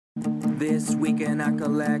This week in our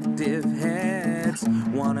collective heads,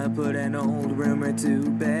 wanna put an old rumor to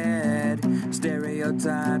bed.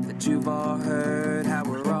 Stereotype that you've all heard, how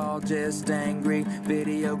we're all just angry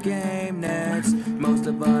video game nerds. Most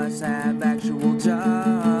of us have actual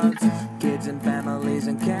jobs, kids and families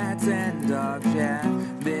and cats and dogs, yeah.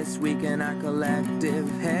 This week in our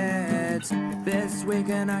collective heads, this week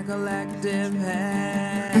in our collective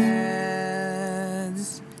heads.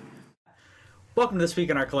 Welcome to This Week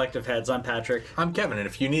in Our Collective Heads. I'm Patrick. I'm Kevin, and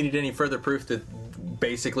if you needed any further proof that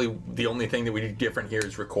basically the only thing that we do different here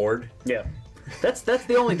is record. Yeah. That's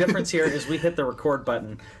the only difference here is we hit the record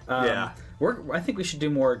button. Yeah. I think we should do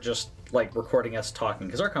more just like recording us talking,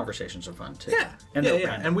 because our conversations are fun too. Yeah. And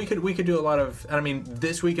And we could do a lot of, I mean,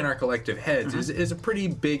 This Week in Our Collective Heads is a pretty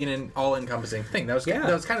big and all-encompassing thing. That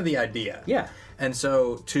was kind of the idea. Yeah. And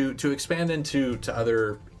so to expand into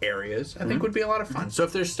other areas, I think would be a lot of fun. So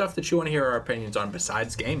if there's stuff that you want to hear our opinions on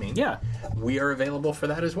besides gaming, we are available for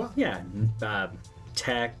that as well. Yeah.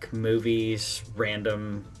 Tech, movies,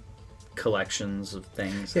 random collections of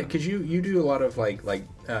things. Yeah, because you do a lot of like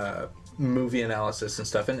movie analysis and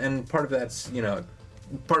stuff, and part of that's, you know,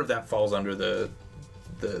 part of that falls under the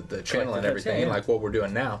channel and everything, like what we're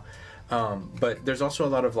doing now. But there's also a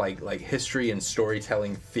lot of like history and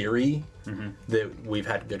storytelling theory that we've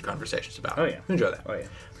had good conversations about. Oh yeah, enjoy that. Oh yeah.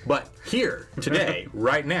 But here today,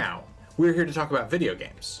 right now, we're here to talk about video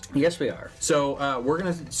games. Yes, we are. So we're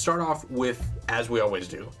going to start off with, as we always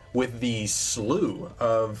do, with the slew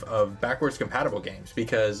of backwards compatible games,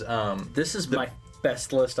 because this is my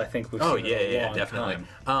best list I think we've seen in a long definitely.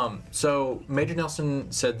 time. So Major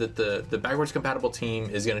Nelson said that the backwards compatible team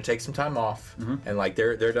is going to take some time off, and like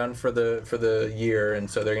they're done for the year, and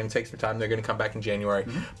so they're going to take some time. They're going to come back in January,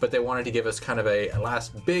 but they wanted to give us kind of a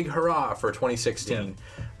last big hurrah for 2016,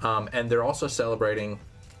 and they're also celebrating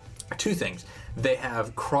two things. They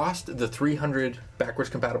have crossed the 300 backwards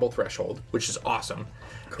compatible threshold, which is awesome.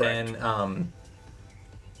 Correct. And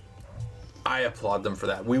I applaud them for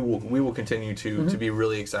that. We will continue to be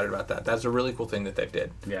really excited about that. That's a really cool thing that they've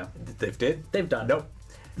did. Yeah. They've done. Nope,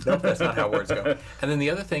 that's not how words go. And then the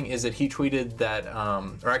other thing is that he tweeted that,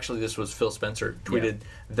 or actually this was Phil Spencer, tweeted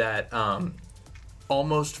that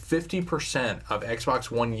almost 50% of Xbox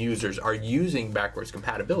One users are using backwards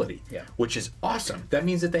compatibility, which is awesome. That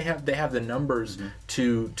means that they have the numbers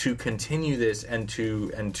to continue this and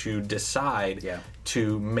to decide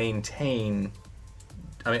to maintain.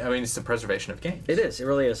 I mean, it's the preservation of games. It is. It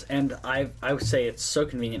really is. And I would say it's so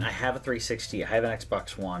convenient. I have a 360. I have an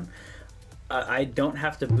Xbox One. I don't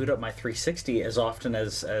have to boot up my 360 as often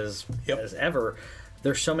as ever.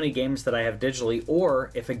 There's so many games that I have digitally, or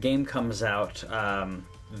if a game comes out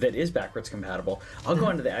that is backwards compatible, I'll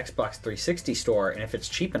go into the Xbox 360 store, and if it's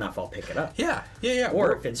cheap enough, I'll pick it up. Yeah.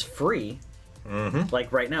 Or if it's free,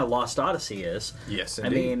 like right now, Lost Odyssey is. Yes,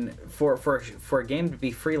 indeed. I mean, for a game to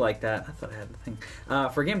be free like that, I thought I had the thing.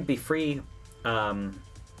 For a game to be free,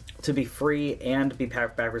 and be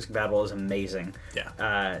backwards compatible is amazing.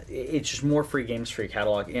 Yeah. It's just more free games for your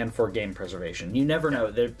catalog and for game preservation. You never know.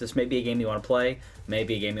 This may be a game you want to play.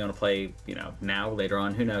 Maybe a game you want to play, now, later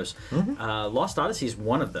on. Who knows? Lost Odyssey is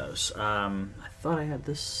one of those. I thought I had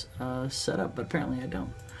this set up, but apparently I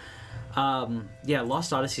don't.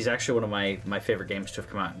 Lost Odyssey is actually one of my favorite games to have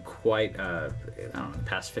come out in quite, the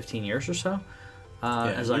past 15 years or so.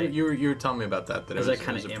 You were telling me about that. As I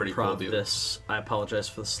kind of improv this, I apologize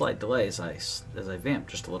for the slight delay as I vamp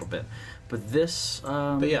just a little bit. But this...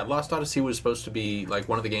 But yeah, Lost Odyssey was supposed to be like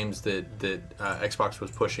one of the games that Xbox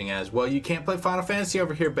was pushing as, well, you can't play Final Fantasy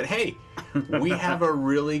over here, but hey, we have a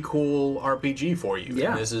really cool RPG for you.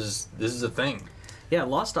 Yeah. And this is a thing. Yeah,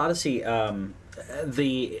 Lost Odyssey... a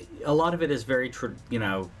lot of it is very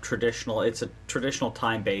traditional. It's a traditional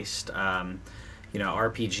time-based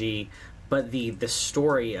RPG, but the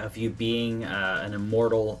story of you being an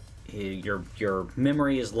immortal, your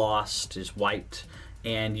memory is lost, is wiped,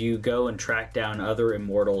 and you go and track down other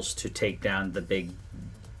immortals to take down the big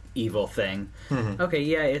evil thing. Okay,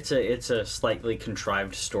 yeah, it's a slightly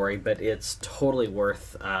contrived story, but it's totally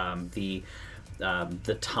worth the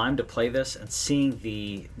time to play this and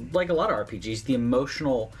seeing like a lot of RPGs, the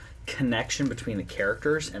emotional connection between the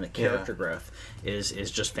characters and the character growth is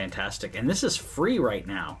just fantastic. And this is free right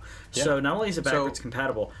now. So not only is it backwards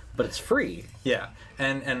compatible, but it's free. Yeah.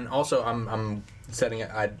 And also I'm setting it,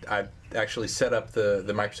 I actually set up the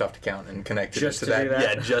Microsoft account and connected it to that.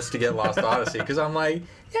 Yeah, just to get Lost Odyssey, because I'm like,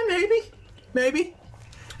 yeah, maybe.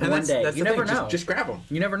 And one day, that's you the never thing. know. Just grab them.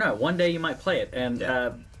 You never know. One day you might play it.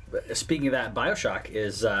 And speaking of that, BioShock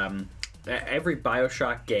is every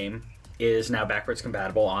BioShock game is now backwards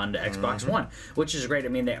compatible on Xbox One, which is great. I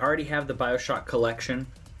mean, they already have the BioShock collection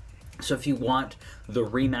So if you want the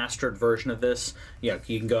remastered version of this, you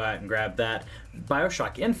can go out and grab that.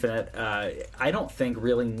 BioShock Infinite, I don't think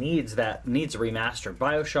really needs a remaster.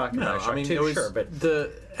 BioShock and BioShock 2, sure, but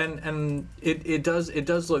it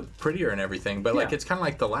does look prettier and everything, but like it's kind of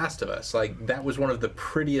like The Last of Us. Like that was one of the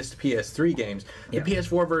prettiest PS3 games. The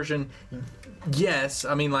PS4 version, yes,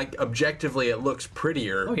 I mean like objectively it looks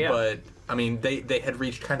prettier, but I mean, they had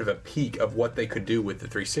reached kind of a peak of what they could do with the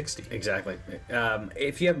 360. Exactly.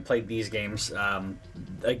 If you haven't played these games,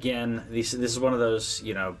 again, this is one of those,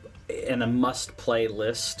 in a must-play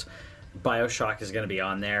list. BioShock is going to be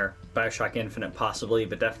on there. BioShock Infinite possibly,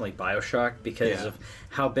 but definitely BioShock because of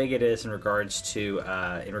how big it is in regards to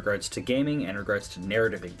gaming and in regards to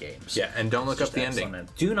narrative in games. Yeah, and don't look up the ending.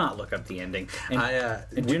 Do not look up the ending,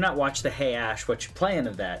 and do not watch the Hey Ash, what you playing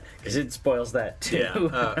of that, because it spoils that too.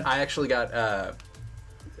 Yeah, I actually got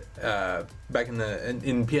back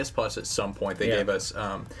in PS Plus at some point they gave us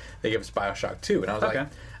BioShock 2, and I was like,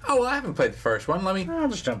 oh, well, I haven't played the first one. I'll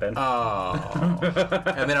just jump in. Oh.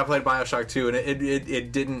 And then I played BioShock 2, and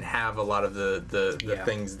it didn't have a lot of the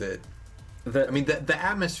things that... I mean, the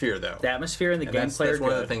atmosphere, though. The atmosphere and the gameplay that's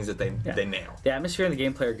one of the things that they nail. The atmosphere and the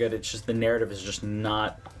gameplay are good. It's just the narrative is just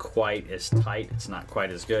not quite as tight. It's not quite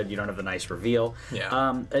as good. You don't have the nice reveal.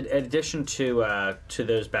 Yeah. In addition to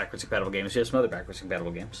those backwards compatible games, we have some other backwards compatible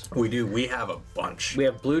games. We do. We have a bunch. We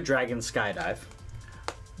have Blue Dragon Skydive.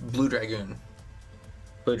 Blue Dragoon.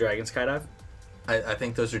 Blue Dragon Skydive? I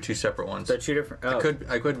think those are two separate ones. They're two different... Oh.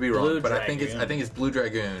 I could be wrong, Blue but Dragoon. I think it's Blue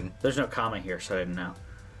Dragoon. There's no comma here, so I didn't know.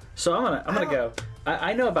 So I'm gonna go.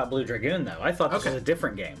 I know about Blue Dragoon though. I thought this was a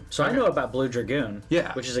different game. So I know about Blue Dragoon,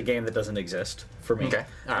 which is a game that doesn't exist for me. Okay.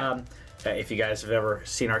 All right. If you guys have ever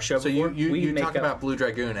seen our show before, you talk about Blue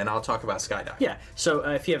Dragoon, and I'll talk about Skydive. Yeah. So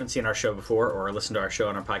if you haven't seen our show before or listened to our show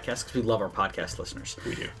on our podcast, because we love our podcast listeners,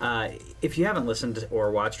 we do. If you haven't listened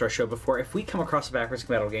or watched our show before, if we come across a backwards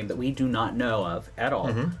compatible game that we do not know of at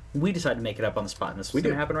all, we decide to make it up on the spot, and this is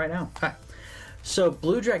going to happen right now. Hi. So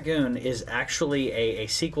Blue Dragoon is actually a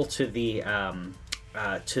sequel to the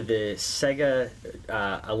Sega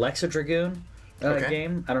Alexa Dragoon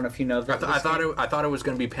game. I don't know if you know that. I thought it was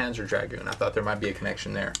going to be Panzer Dragoon. I thought there might be a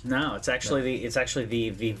connection there. No, it's actually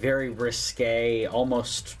the very risque,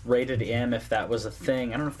 almost rated M, if that was a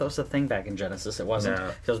thing. I don't know if that was a thing back in Genesis. It wasn't. No.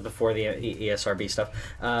 It was before the ESRB stuff.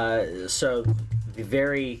 So the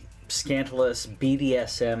very scandalous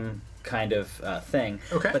BDSM kind of thing.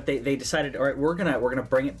 Okay. But they decided, all right, we're gonna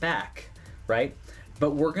bring it back, right?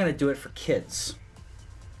 But we're gonna do it for kids.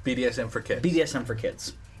 BDSM for kids. BDSM for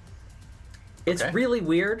kids. It's really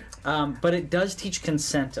weird, but it does teach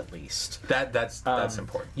consent at least. That's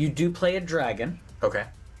important. You do play a dragon. Okay.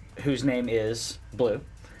 Whose name is Blue.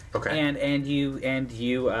 Okay. And you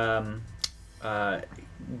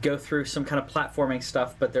go through some kind of platforming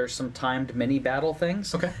stuff, but there's some timed mini battle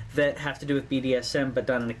things that have to do with BDSM, but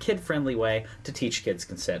done in a kid-friendly way to teach kids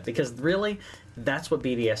consent. Because really, that's what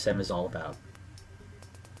BDSM is all about.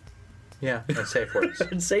 Yeah, and safe words.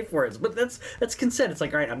 And safe words, but that's consent. It's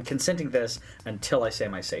like, all right, I'm consenting this until I say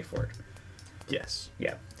my safe word. Yes.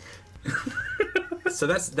 Yeah. So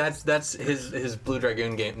that's his Blue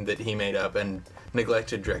Dragoon game that he made up and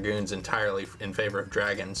neglected dragoons entirely in favor of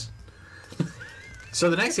dragons. So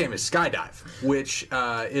the next game is Skydive, which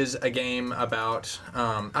is a game about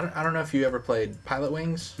I don't know if you ever played Pilot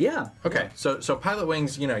Wings. Yeah. Okay. So Pilot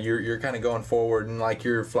Wings, you're kind of going forward and like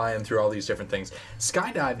you're flying through all these different things.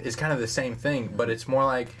 Skydive is kind of the same thing, but it's more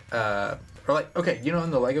like in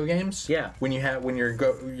the Lego games. Yeah. When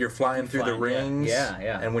you're flying through the rings.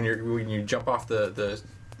 Yeah. And when you jump off the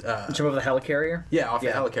jump over the helicarrier? Yeah, off the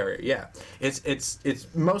helicarrier. Yeah, it's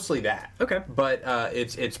mostly that. Okay. But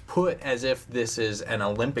it's put as if this is an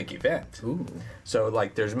Olympic event. Ooh. So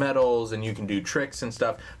like there's medals and you can do tricks and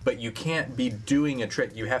stuff, but you can't be doing a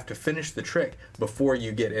trick. You have to finish the trick before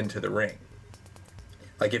you get into the ring.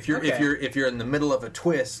 Like if you're in the middle of a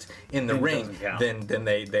twist in the ring, then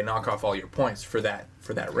they knock off all your points for that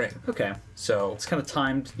ring. Okay. So it's kind of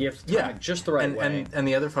timed. You have to time it just the right way. And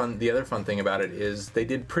the other fun thing about it is they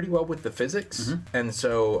did pretty well with the physics. And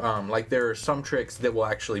so like there are some tricks that will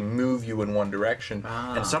actually move you in one direction,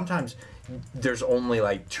 and sometimes there's only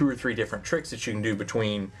like 2 or 3 different tricks that you can do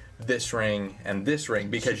between this ring and this ring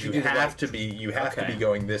because so you have to be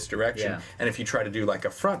going this direction. Yeah. And if you try to do like a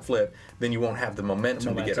front flip, then you won't have the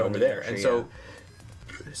momentum to get over there. And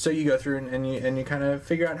so you go through and you kind of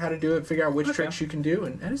figure out how to do it, figure out which tricks you can do,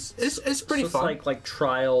 and it's pretty fun. It's like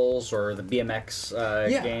Trials or the BMX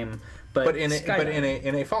game, but in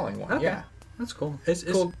a falling one. Okay. Yeah. That's cool. It's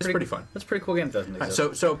cool. pretty fun. That's a pretty cool game. That doesn't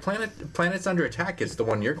exist. So Planets Under Attack is the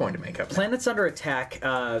one you're going to make up. Planets Under Attack.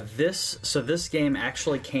 This game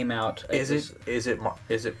actually came out. It's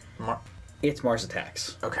Mars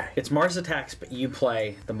Attacks. Okay. It's Mars Attacks, but you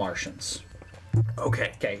play the Martians.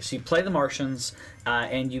 Okay. Okay, so you play the Martians,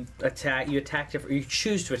 and you attack different. You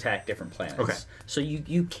choose to attack different planets. Okay. So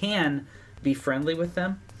you can be friendly with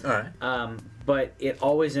them. All right. But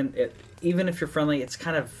even if you're friendly, it's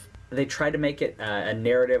kind of, they try to make it a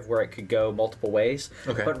narrative where it could go multiple ways.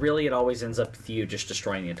 Okay. But really, it always ends up with you just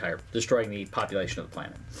destroying the population of the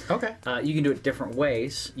planet. Okay. You can do it different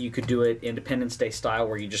ways. You could do it Independence Day style,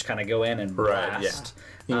 where you just kind of go in and blast. Yeah.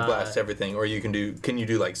 You can blast everything, or you can do. Can you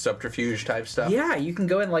do like subterfuge type stuff? Yeah, you can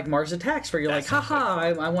go in like Mars Attacks, where you're like, haha,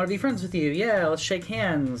 I want to be friends with you. Yeah, let's shake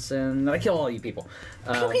hands, and I kill all you people.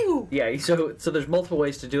 Yeah, so there's multiple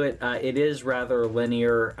ways to do it. It is rather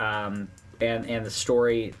linear, and the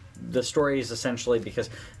story is essentially, because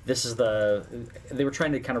they were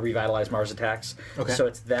trying to kind of revitalize Mars Attacks. Okay. So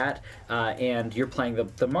it's that, and you're playing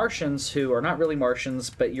the Martians, who are not really Martians,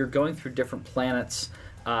 but you're going through different planets.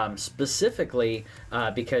 Specifically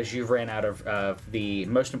because you've ran out of the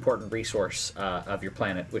most important resource of your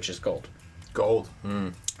planet, which is gold. Gold.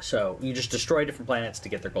 So you just destroy different planets to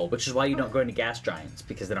get their gold, which is why you don't go into gas giants,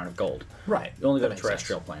 because they don't have gold. Right. You only go That to makes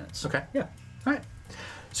terrestrial sense. planets. Okay. Yeah. All right.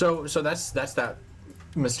 So that's that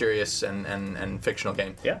mysterious and fictional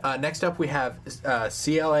game. Yeah. Next up we have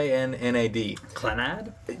CLANNAD.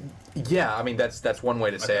 Clannad? Yeah, I mean that's one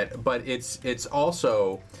way to say it, but it's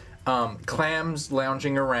also clams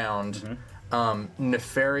lounging around,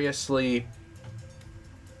 nefariously,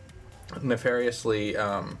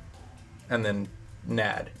 and then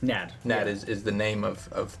Nad. Nad. Nad Yeah. is the name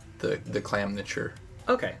of the clam that you're.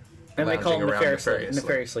 Okay. And they call lounging him around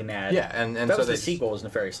nefariously Nad. Yeah, and that so was they, the sequel, was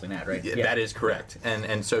Nefariously Nad, right? Yeah, that is correct.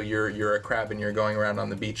 And so you're a crab and you're going around on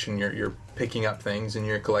the beach and you're picking up things and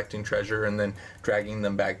you're collecting treasure and then dragging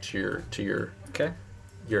them back to your Okay.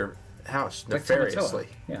 your house Like nefariously. Tamatoa.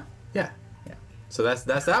 Yeah. Yeah. Yeah. So that's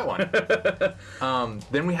that one.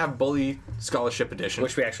 Then we have Bully Scholarship Edition.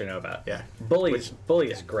 Which we actually know about. Yeah. Bully is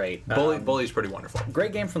great. Bully's pretty wonderful.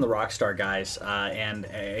 Great game from the Rockstar guys, and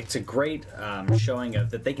it's a great showing of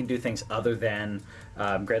that they can do things other than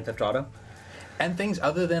Grand Theft Auto. And things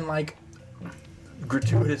other than like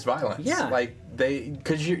gratuitous violence. Yeah. Like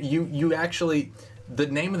because you actually, the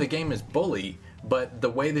name of the game is Bully, but the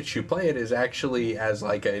way that you play it is actually as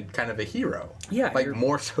like a kind of a hero. Yeah, Like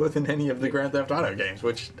more so than any of the Grand Theft Auto games,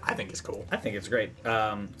 which I think is cool. I think it's great.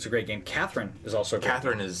 It's a great game. Catherine is also great.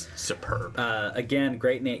 Catherine is superb. Again,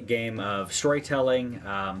 great game of storytelling,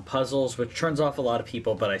 puzzles, which turns off a lot of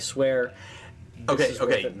people, but I swear. this is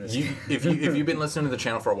worth it in this game. If you've been listening to the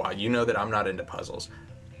channel for a while, you know that I'm not into puzzles.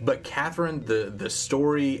 But Catherine, the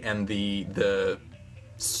story and the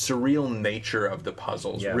surreal nature of the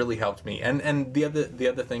puzzles really helped me. And the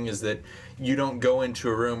other thing is that you don't go into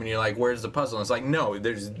a room and you're like, where's the puzzle? And it's like, no,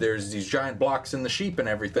 there's these giant blocks in the sheep and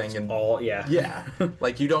everything. And yeah.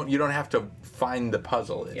 Like you don't have to find the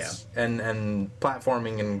puzzle. It's and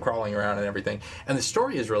platforming and crawling around and everything. And the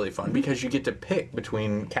story is really fun because you get to pick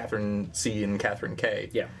between Catherine C and Catherine K.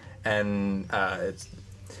 Yeah. And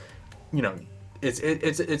it's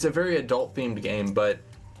it's a very adult themed game, but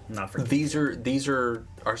Not for these are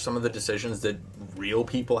some of the decisions that real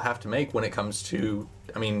people have to make when it comes to,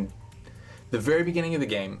 I mean, the very beginning of the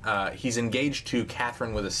game, he's engaged to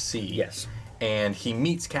Catherine with a C. Yes. And he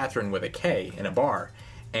meets Catherine with a K in a bar.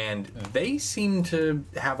 And they seem to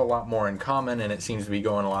have a lot more in common, and it seems to be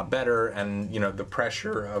going a lot better. And, the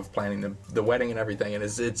pressure of planning the wedding and everything. And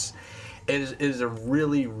it is a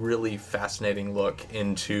really, really fascinating look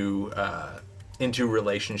into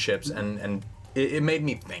relationships, and it made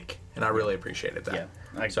me think, and I really appreciated that. Yeah,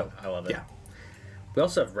 I love it. Yeah. We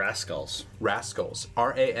also have Rascals. Rascals.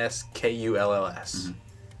 Raskulls.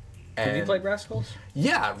 Have you played Rascals?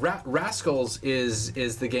 Yeah, Rascals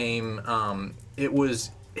is the game.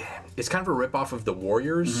 It's kind of a ripoff of the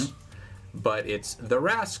Warriors, but it's the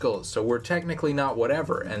Rascals. So we're technically not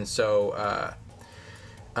whatever, and so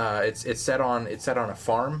it's set on a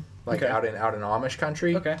farm. Like out in Amish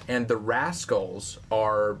country. Okay. And the Rascals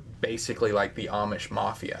are basically like the Amish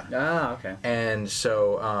mafia. Ah, okay. And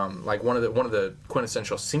so like one of the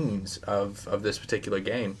quintessential scenes of this particular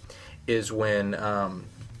game is when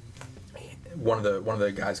one of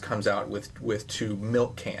the guys comes out with two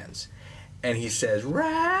milk cans, and he says,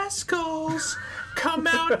 "Rascals, come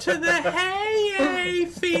out to the hay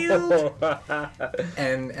field."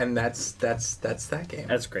 and that's that game.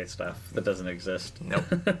 That's great stuff. That doesn't exist. Nope.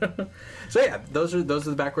 So yeah, those are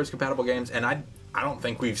the backwards compatible games, and I don't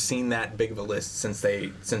think we've seen that big of a list since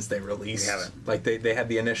they released. We haven't. Like they had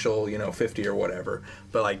the initial 50 or whatever,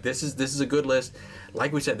 but like this is a good list.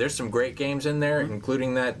 Like we said, there's some great games in there,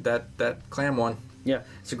 including that Clam one. Yeah,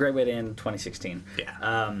 it's a great way to end 2016.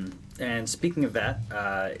 Yeah. And speaking of that,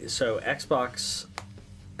 so Xbox,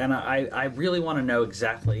 and I really want to know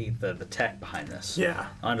exactly the tech behind this. Yeah.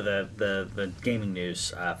 Onto the gaming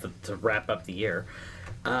news to wrap up the year.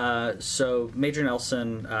 So Major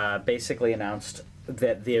Nelson basically announced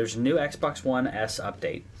that there's a new Xbox One S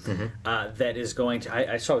update that is going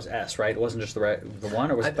to. I saw it was S, right? It wasn't just the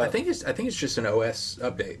one, or was it both? I think it's just an OS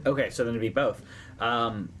update. Okay, so then it'd be both.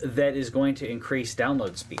 That is going to increase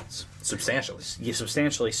download speeds Substantially. yeah,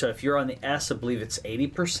 substantially. So if you're on the S, I believe it's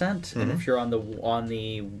 80%, and if you're on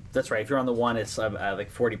the that's right. If you're on the one, it's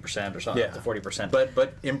like 40% or something. Yeah. Up to 40%.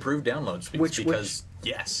 But improved download speeds because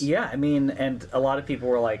yes. Yeah, I mean, and a lot of people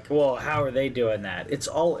were like, "Well, how are they doing that?" It's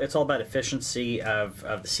all about efficiency of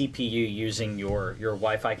the CPU using your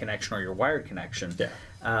Wi-Fi connection or your wired connection.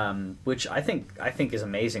 Yeah. Which I think is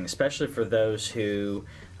amazing, especially for those who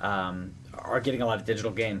are getting a lot of digital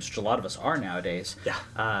games, which a lot of us are nowadays. Yeah.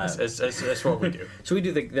 That's what we do. So we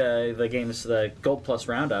do the games, the Gold Plus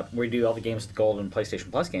Roundup. We do all the games, the Gold and PlayStation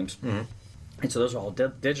Plus games, and so those are all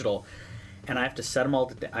digital. And I have to set them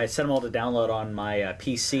all. I set them all to download on my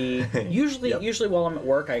PC. Usually while I'm at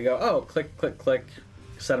work, I go, click,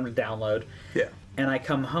 set them to download. Yeah. And I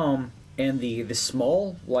come home, and the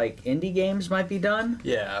small like indie games might be done.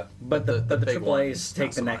 Yeah. But the big AAAs ones, take not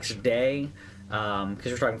the so next much. day, because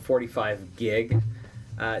you're talking 45 gig.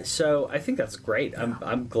 So I think that's great.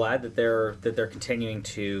 I'm glad that they're continuing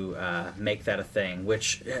to make that a thing,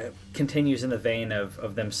 which continues in the vein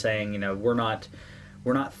of them saying,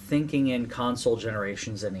 we're not thinking in console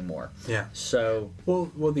generations anymore. Yeah. So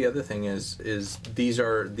Well, the other thing is these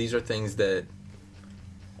are things that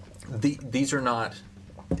these are not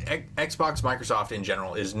Xbox, Microsoft in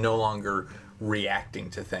general is no longer reacting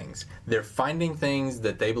to things. They're finding things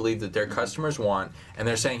that they believe that their customers want, and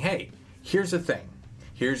they're saying, "Hey, here's the thing.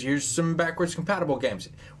 Here's some backwards compatible games.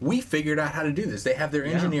 We figured out how to do this." They have their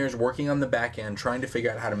engineers working on the back end, trying to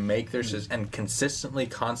figure out how to make their system and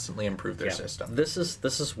constantly improve their system. This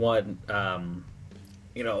is what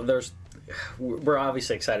we're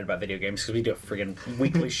obviously excited about video games because we do a friggin'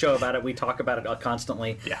 weekly show about it. We talk about it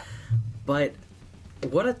constantly. Yeah. But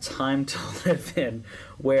what a time to live in,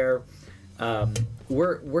 where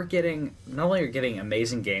we're getting not only are getting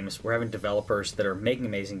amazing games, we're having developers that are making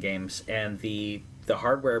amazing games, and the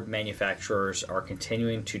hardware manufacturers are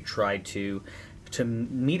continuing to try to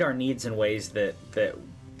meet our needs in ways that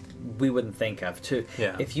we wouldn't think of.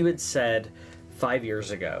 If you had said 5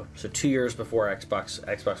 years ago, so 2 years before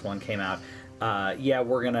Xbox One came out,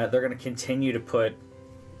 they're gonna continue to put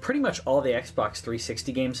pretty much all the Xbox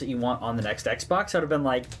 360 games that you want on the next Xbox, I'd have been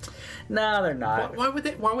like, no, they're not. Why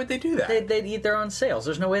would they do that? They'd eat their own sales.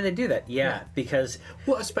 There's no way they'd do that. Yeah. Because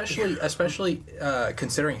especially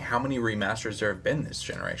considering how many remasters there have been this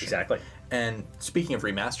generation. Exactly. And speaking of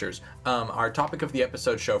remasters, our topic of the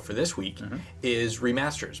episode show for this week is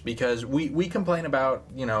remasters, because we complain about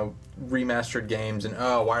remastered games and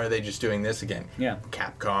why are they just doing this again? Yeah.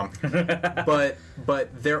 Capcom.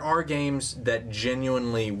 but there are games that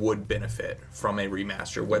genuinely would benefit from a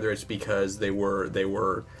remaster, whether it's because they were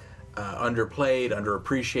underplayed,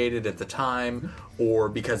 underappreciated at the time, or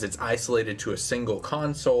because it's isolated to a single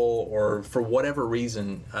console, or for whatever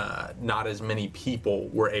reason, not as many people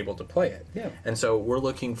were able to play it. Yeah. And so we're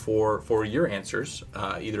looking for your answers,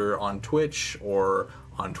 either on Twitch or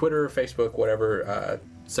on Twitter, Facebook, whatever.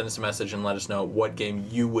 Send us a message and let us know what game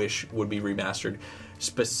you wish would be remastered,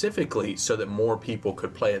 specifically so that more people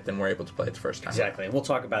could play it than were able to play it the first time. Exactly. We'll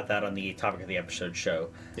talk about that on the topic of the episode show,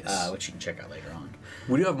 Yes. which you can check out later on.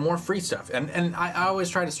 We do have more free stuff, and I always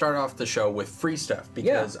try to start off the show with free stuff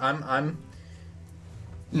because I'm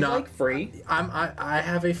You not like free? I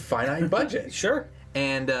have a finite budget. Sure.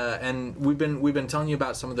 And we've been telling you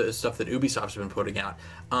about some of the stuff that Ubisoft's been putting out.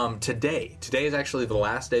 Today is actually the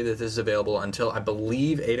last day that this is available until I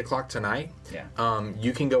believe 8 o'clock tonight. Yeah.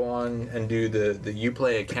 You can go on and do the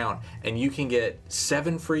Uplay account, and you can get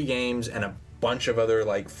 7 free games and a bunch of other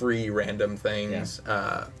like free random things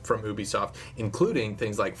from Ubisoft, including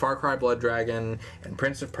things like Far Cry Blood Dragon and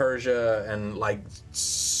Prince of Persia, and like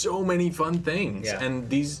so many fun things. Yeah. And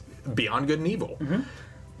these Beyond Good and Evil.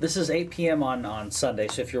 This is 8 p.m. on Sunday,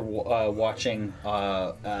 so if you're watching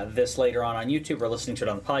this later on YouTube or listening to it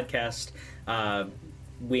on the podcast,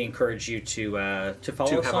 we encourage you to follow us.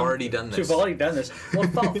 To have already done this. To have already done this. Well,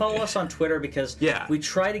 follow us on Twitter because we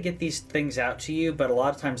try to get these things out to you, but a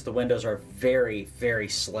lot of times the windows are very, very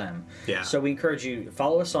slim. Yeah. So we encourage you,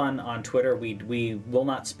 follow us on Twitter. We will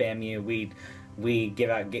not spam you. We give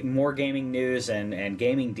out more gaming news and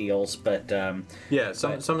gaming deals, but some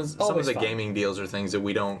of the gaming deals are things that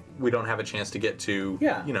we don't have a chance to get to.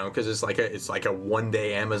 Yeah. You know, because it's like a one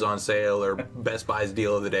day Amazon sale or Best Buy's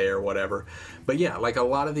deal of the day or whatever. But yeah, like a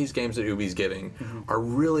lot of these games that Ubi's giving are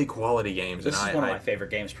really quality games. This is one of my favorite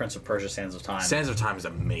games, Prince of Persia: Sands of Time. Sands of Time is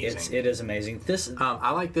amazing. It is amazing.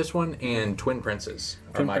 I like this one, and Twin Princes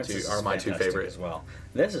are my two favorite as well.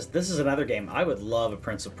 This is another game. I would love a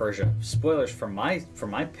Prince of Persia. Spoilers for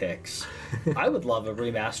my picks. I would love a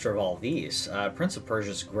remaster of all these. Prince of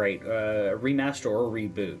Persia is great. A remaster or a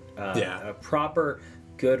reboot. A proper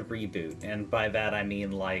good reboot, and by that I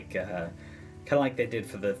mean like kind of like they did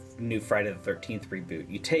for the new Friday the 13th reboot.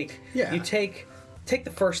 You take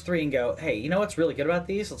the first three and go, hey, you know what's really good about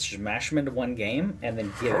these? Let's just mash them into one game and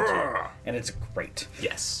then give it to you. And it's great.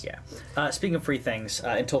 Yes. Yeah. Speaking of free things,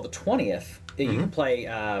 until the 20th, you can play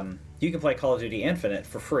Call of Duty Infinite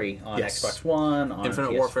for free on Xbox One, on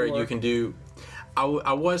Infinite PS4. Warfare. You can do.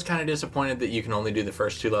 I was kind of disappointed that you can only do the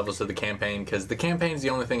first 2 levels of the campaign, because the campaign is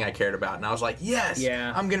the only thing I cared about, and I was like, yes,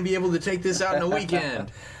 I'm going to be able to take this out in a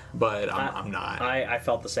weekend. But I'm not. I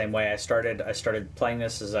felt the same way. I started playing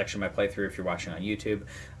this. This is actually my playthrough. If you're watching on YouTube,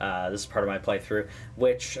 this is part of my playthrough.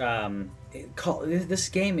 Which this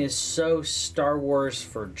game is so Star Wars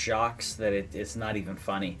for jocks that it's not even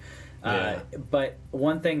funny. But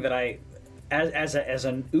one thing that as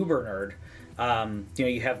an Uber nerd,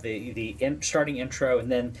 you have the starting intro,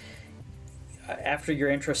 and then after your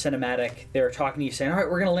intro cinematic, they're talking to you saying, "All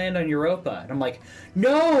right, we're going to land on Europa," and I'm like,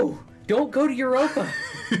 "No! Don't go to Europa,"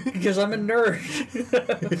 because I'm a nerd.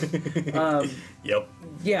 Yep.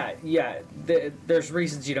 Yeah. There's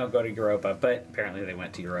reasons you don't go to Europa, but apparently they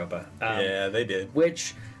went to Europa. Yeah, they did.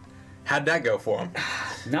 Which, how'd that go for them?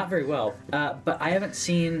 Not very well. But I haven't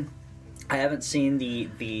seen the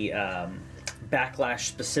backlash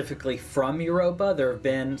specifically from Europa. There have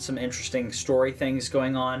been some interesting story things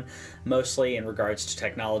going on, mostly in regards to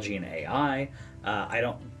technology and AI.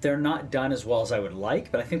 They're not done as well as I would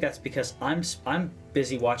like, but I think that's because I'm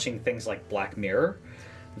busy watching things like Black Mirror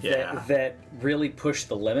that really push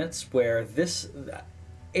the limits, where it's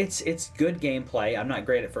good gameplay. I'm not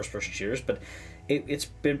great at first person shooters, but it's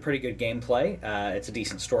been pretty good gameplay. It's a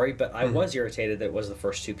decent story, but I was irritated that it was the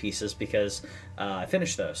first 2 pieces, because I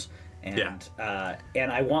finished those. And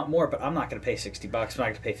I want more, but I'm not going to pay $60. I'm not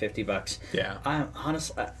going to pay $50. Yeah. I'm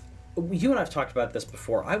honestly, you and I've talked about this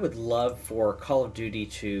before. I would love for Call of Duty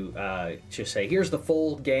to say, here's the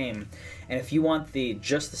full game, and if you want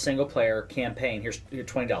just the single player campaign, here's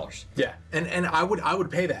 $20. Yeah, and I would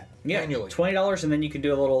pay that annually. $20, and then you can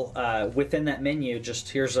do a little within that menu. Just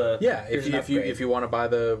here's if you want to buy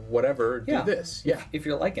the whatever, do this. Yeah, if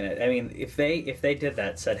you're liking it. I mean, if they did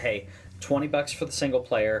that, said, hey, $20 for the single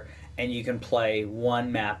player, and you can play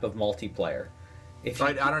one map of multiplayer.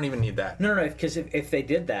 I don't even need that. No, because if they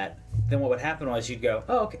did that, then what would happen was you'd go,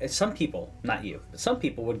 oh, okay. Some people, not you, but some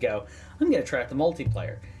people would go, I'm going to try out the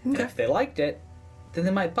multiplayer. Okay. And if they liked it, then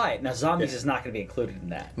they might buy it. Now, zombies is not going to be included in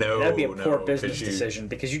that. No, that'd be a poor business decision,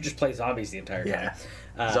 because you just play zombies the entire time.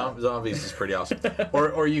 Zombies is pretty awesome.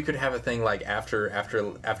 Or you could have a thing like after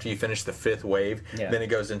you finish the 5th wave, then it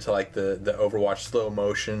goes into like the Overwatch slow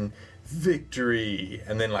motion victory,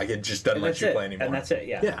 and then like it just doesn't let you play anymore. And that's it.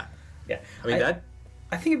 Yeah. I mean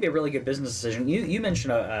I think it'd be a really good business decision. You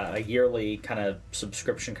mentioned a yearly kind of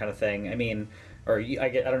subscription kind of thing. I mean, I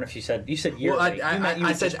don't know if you said yearly. Well,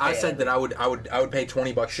 I said that I would pay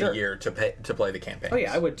 $20 a year to play the campaign. Oh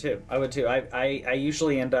yeah, I would too. I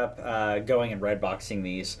usually end up going and redboxing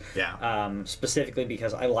these. Yeah. Specifically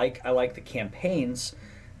because I like the campaigns,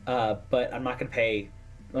 but I'm not going to pay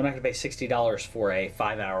 $60 for a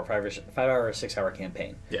 5 hour or 6 hour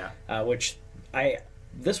campaign. Yeah. Which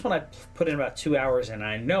this one I put in about 2 hours, and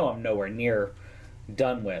I know I'm nowhere near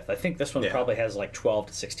done with. I think this one probably has like 12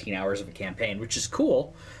 to 16 hours of a campaign, which is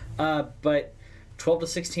cool. But 12 to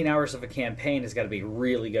 16 hours of a campaign has got to be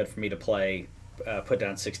really good for me to play, put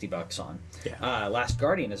down $60 on. Yeah. Last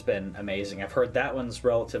Guardian has been amazing. I've heard that one's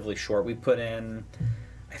relatively short. We put in,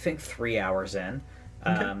 I think, 3 hours in.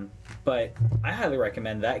 Okay. But I highly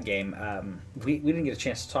recommend that game. We didn't get a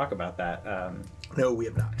chance to talk about that. No, we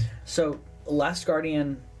have not. So, Last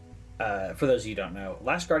Guardian, for those of you who don't know,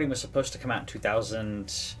 Last Guardian was supposed to come out in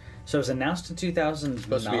So it was announced in 2009.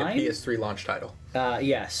 Supposed to be a PS3 launch title.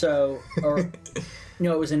 Yeah. So, or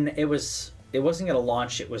no, it wasn't going to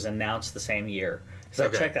launch. It was announced the same year. Because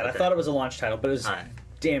I checked that. I thought it was a launch title, but it was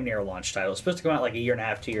damn near a launch title. It was supposed to come out like a year and a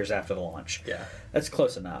half, 2 years after the launch. Yeah. That's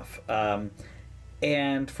close enough.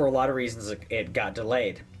 And for a lot of reasons, it got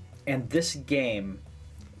delayed. And this game,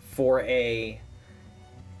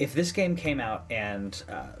 if this game came out and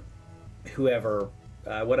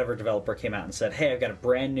whatever developer came out and said, "Hey, I've got a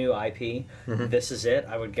brand new IP. This is it,"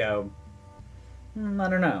 I would go, I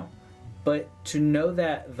don't know. But to know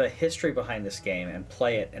that the history behind this game and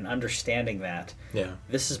play it and understanding that,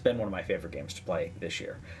 this has been one of my favorite games to play this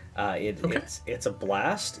year. It's a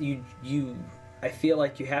blast. I feel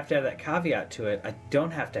like you have to have that caveat to it. I don't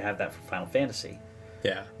have to have that for Final Fantasy.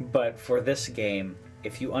 Yeah. But for this game,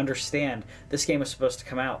 if you understand, this game was supposed to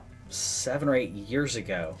come out 7 or 8 years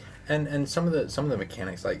ago. And some of the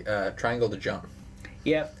mechanics, like triangle to jump.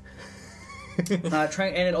 Yep.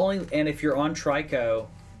 And if you're on Trico,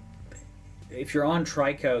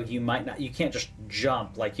 you can't just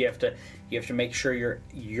jump. Like you have to make sure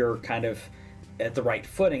you're kind of at the right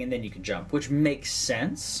footing, and then you can jump, which makes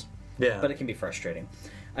sense. Yeah. But it can be frustrating.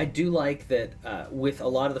 I do like that with a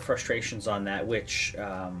lot of the frustrations on that, which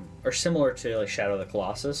are similar to like Shadow of the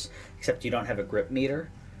Colossus, except you don't have a grip meter.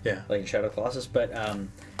 Yeah. Like in Shadow of the Colossus, but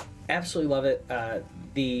absolutely love it.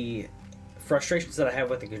 The frustrations that I have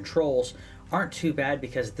with the controls aren't too bad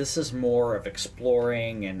because this is more of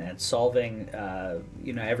exploring and solving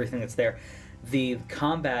everything that's there. The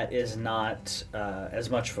combat is not as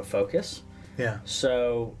much of a focus. Yeah.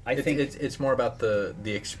 So I think it's more about the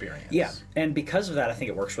experience. Yeah, and because of that, I think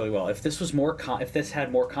it works really well. If this was if this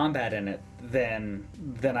had more combat in it, then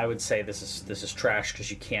I would say this is trash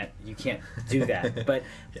because you can't do that. But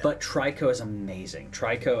Trico is amazing.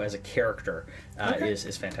 Trico as a character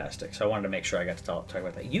is fantastic. So I wanted to make sure I got to talk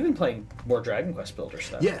about that. You've been playing more Dragon Quest Builder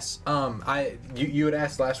stuff. Yes. You had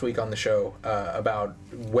asked last week on the show about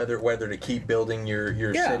whether to keep building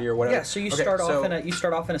your city or whatever. Yeah. So you start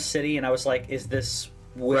off in a city, and I was like, is this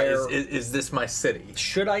where is this my city?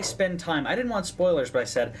 Should I spend time? I didn't want spoilers, but I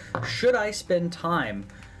said, should I spend time?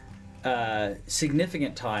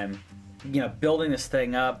 Significant time, building this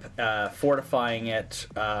thing up, fortifying it,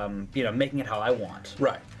 making it how I want.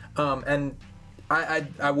 Right. And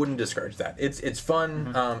I wouldn't discourage that. It's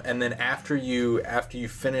fun. And then after you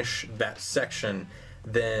finish that section,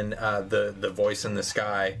 then the voice in the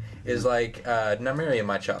sky is like, Nymeria,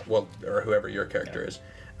 my child, or whoever your character is.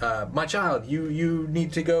 My child, you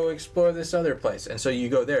need to go explore this other place, and so you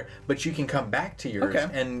go there. But you can come back to yours,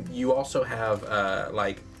 and you also have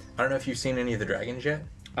I don't know if you've seen any of the dragons yet.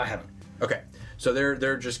 I haven't. Okay, so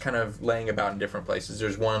they're just kind of laying about in different places.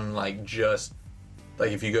 There's one just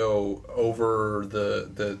if you go over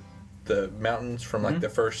the mountains from the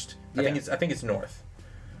first, I think it's north.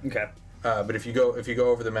 Okay. But if you go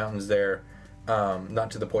over the mountains there,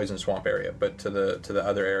 not to the poison swamp area, but to the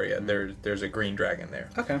other area, there's a green dragon there.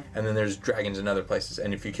 Okay. And then there's dragons in other places,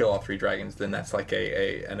 and if you kill all 3 dragons, then that's like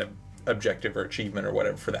an objective or achievement or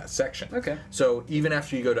whatever for that section. Okay. So even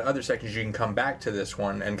after you go to other sections, you can come back to this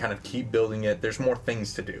one and kind of keep building it. There's more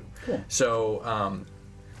things to do. Cool. So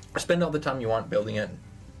spend all the time you want building it.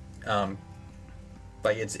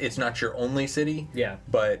 It's not your only city. Yeah.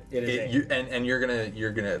 But it is.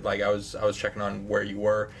 You're gonna I was checking on where you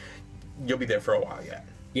were. You'll be there for a while yet.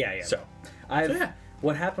 Yeah. So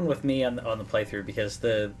what happened with me on the playthrough, because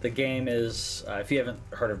the game is, if you haven't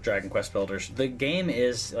heard of Dragon Quest Builders, the game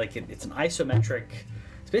is it's an isometric.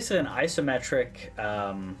 It's basically an isometric.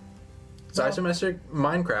 It's isometric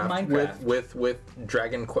Minecraft. with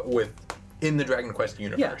in the Dragon Quest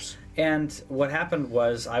universe. Yeah. And what happened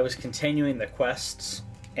was I was continuing the quests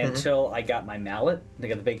until I got my mallet. I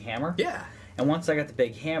got the big hammer. Yeah. And once I got the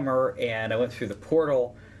big hammer and I went through the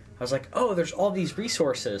portal, I was like, oh, there's all these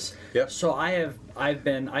resources. Yep. So I've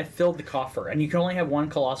filled the coffer, and you can only have one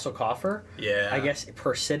colossal coffer. Yeah. I guess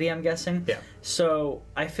per city, I'm guessing. Yeah. So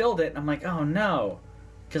I filled it, and I'm like, oh no,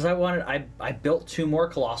 because I built 2 more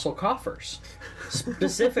colossal coffers,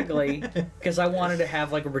 specifically because I wanted to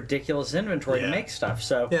have a ridiculous inventory to make stuff.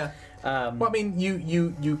 So yeah. Well, I mean,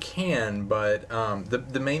 you can, but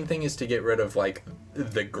the main thing is to get rid of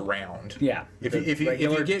the ground. Yeah. If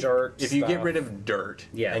you get rid of dirt,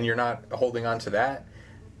 yeah, and you're not holding on to that,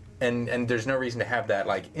 and there's no reason to have that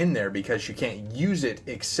in there because you can't use it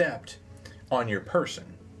except on your person.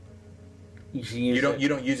 You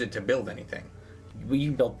don't use it to build anything. Well, you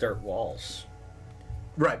can build dirt walls.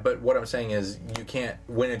 Right, but what I'm saying is you can't,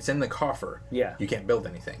 when it's in the coffer, you can't build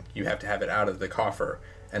anything. You have to have it out of the coffer,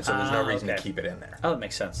 and so there's no reason to keep it in there. Oh, that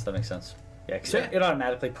makes sense. Yeah, 'cause it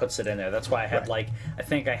automatically puts it in there. That's why I had I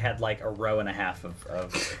think I had like a row and a half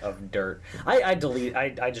of dirt. I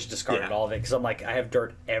just discarded all of it because I'm like, I have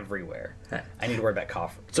dirt everywhere. I need to worry about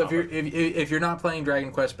coffer. So if you're not playing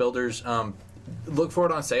Dragon Quest Builders, look for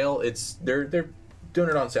it on sale. They're doing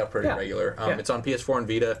it on sale pretty regular. It's on PS4 and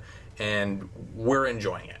Vita, and we're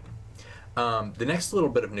enjoying it. The next little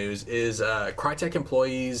bit of news is Crytek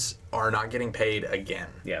employees are not getting paid again.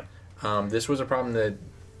 Yeah. This was a problem that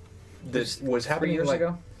was happening 3 years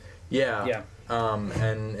ago. Yeah. Yeah.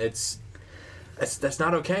 And that's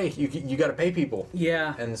not okay. You got to pay people.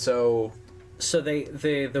 Yeah. And so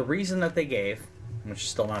the reason that they gave, which is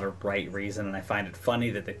still not a right reason, and I find it funny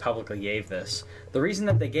that they publicly gave this. The reason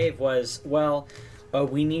that they gave was,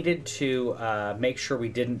 we needed to make sure we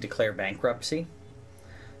didn't declare bankruptcy.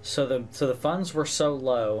 So the funds were so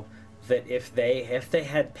low that if they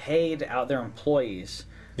had paid out their employees,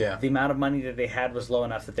 the amount of money that they had was low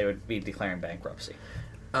enough that they would be declaring bankruptcy.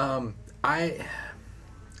 I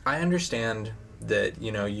understand that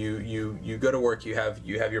you go to work, you have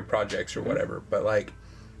your projects or whatever, but like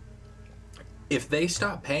if they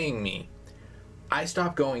stop paying me, I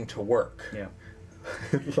stop going to work. Yeah.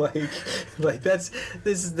 like this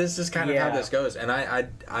is kind of how this goes, and I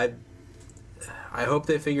hope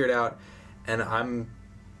they figure it out, and I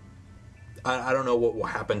don't know what will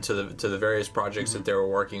happen to the various projects that they were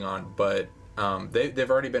working on, but they've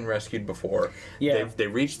already been rescued before. Yeah. They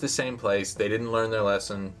reached the same place. They didn't learn their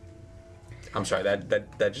lesson. I'm sorry,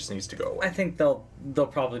 that just needs to go away. I think they'll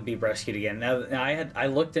probably be rescued again. Now I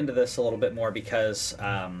looked into this a little bit more because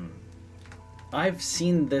I've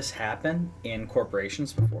seen this happen in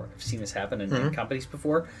corporations before. I've seen this happen in companies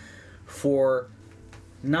before for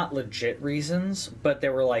not legit reasons, but they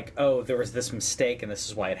were like, oh, there was this mistake and this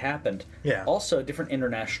is why it happened. Yeah. Also, different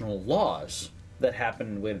international laws that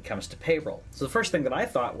happen when it comes to payroll. So the first thing that I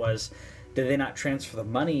thought was, did they not transfer the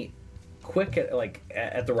money quick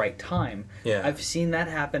at the right time? Yeah. I've seen that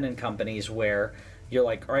happen in companies where you're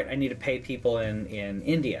like, all right, I need to pay people in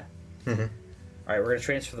India. All right, we're going to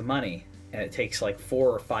transfer the money, and it takes like 4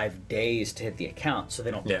 or 5 days to hit the account, so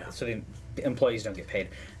so the employees don't get paid.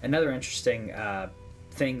 Another interesting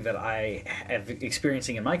thing that I am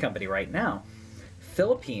experiencing in my company right now,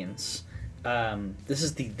 Philippines. This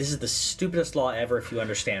is the stupidest law ever if you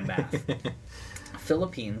understand math.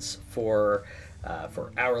 Philippines for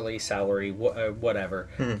hourly salary, whatever.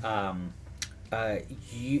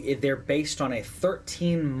 They're based on a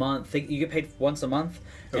 13-month. You get paid once a month,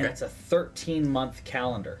 and it's a 13-month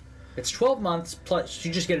calendar. It's 12 months plus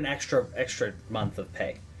you just get an extra month of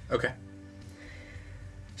pay. Okay.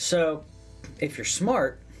 So, if you're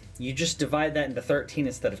smart, you just divide that into 13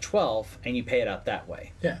 instead of 12, and you pay it out that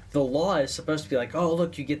way. Yeah. The law is supposed to be like, oh,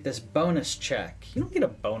 look, you get this bonus check. You don't get a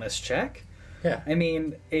bonus check. Yeah. I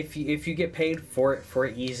mean, if you get paid for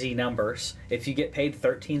easy numbers, if you get paid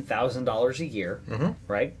 $13,000 a year,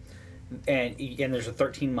 right, and there's a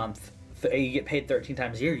 13-month, you get paid 13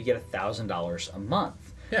 times a year, you get $1,000 a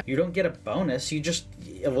month. Yeah. You don't get a bonus. You just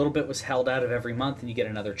a little bit was held out of every month, and you get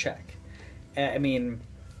another check. I mean,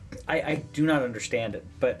 I do not understand it,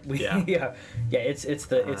 but it's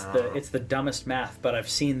the dumbest math. But I've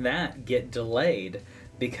seen that get delayed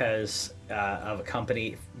because of a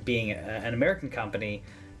company being an American company.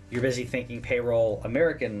 You're busy thinking payroll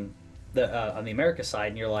American on the America side,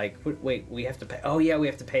 and you're like, wait, we have to pay. Oh yeah, we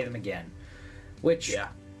have to pay them again. Which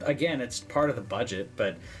again, it's part of the budget,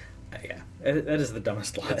 but that is the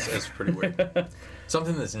dumbest law. It's pretty weird.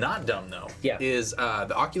 Something that's not dumb though is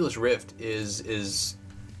the Oculus Rift is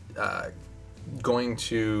going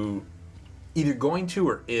to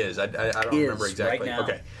or is I don't remember exactly. Right now.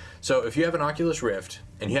 Okay, so if you have an Oculus Rift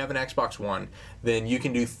and you have an Xbox One, then you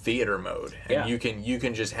can do theater mode, and you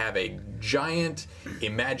can just have a giant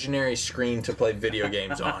imaginary screen to play video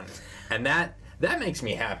games on, and that makes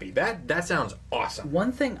me happy. That sounds awesome.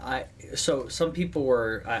 One thing so some people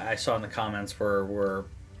I saw in the comments were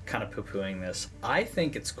kind of poo-pooing this. I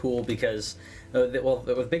think it's cool because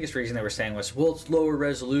the biggest reason they were saying was, well, it's lower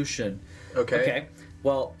resolution. Okay.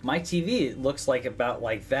 Well, my TV looks about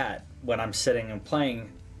like that when I'm sitting and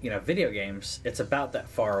playing, video games. It's about that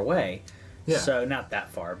far away. Yeah. So not that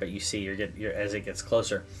far, but you see you're as it gets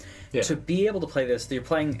closer. Yeah. To be able to play this, you're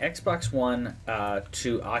playing Xbox One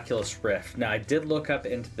to Oculus Rift. Now, I did look up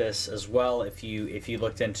into this as well. If you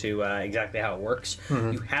looked into exactly how it works,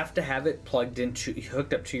 you have to have it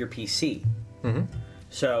hooked up to your PC.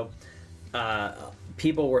 So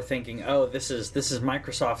people were thinking, oh, this is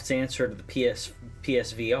Microsoft's answer to the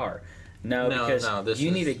PSVR. No, because you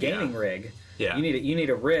need a gaming rig. Yeah. You need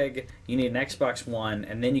a rig. You need an Xbox One,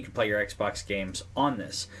 and then you can play your Xbox games on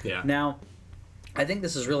this. Yeah. Now, I think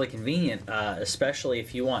this is really convenient, especially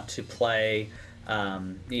if you want to play,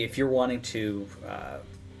 if you're wanting to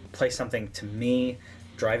play something. To me,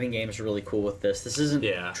 driving games are really cool with this. This isn't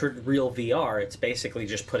real VR. It's basically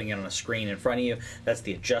just putting it on a screen in front of you. That's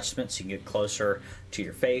the adjustment, so you can get closer to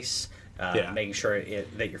your face. Making sure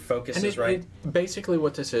that your focus is right. Basically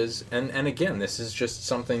what this is, and again, this is just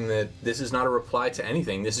something this is not a reply to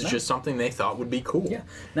anything. This is just something they thought would be cool. Yeah.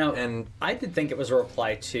 Now, and I did think it was a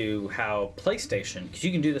reply to how PlayStation, because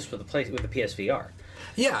you can do this with the PSVR.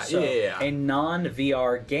 Yeah, So yeah. a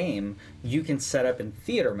non-VR game you can set up in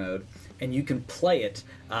theater mode, and you can play it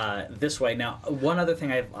this way. Now, one other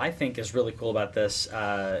thing I think is really cool about this,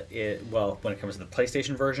 when it comes to the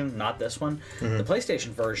PlayStation version, not this one, the PlayStation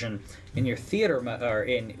version, in your theater mode, or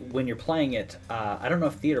when you're playing it, I don't know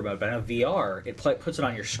if theater mode, but I know VR, it puts it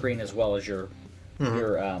on your screen as well as your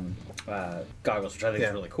goggles, which I think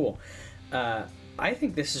is really cool. I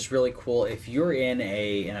think this is really cool if you're in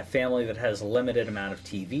a family that has a limited amount of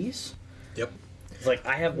TVs. Yep. It's like,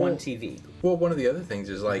 I have one TV. Well, one of the other things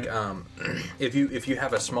is like, if you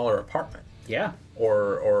have a smaller apartment,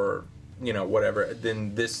 or whatever,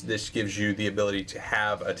 then this gives you the ability to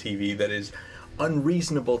have a TV that is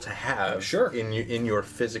unreasonable to have in your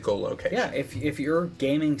physical location. Yeah, if your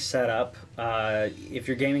gaming setup,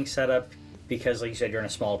 because, like you said, you're in a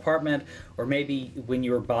small apartment, or maybe when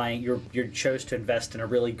you were buying, you chose to invest in a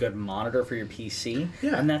really good monitor for your PC,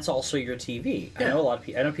 and that's also your TV.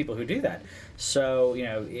 Yeah. I know people who do that. So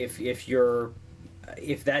if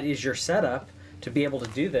that is your setup, to be able to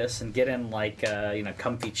do this and get in like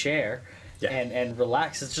comfy chair. And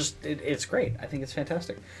relax. It's great. I think it's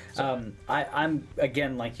fantastic. I'm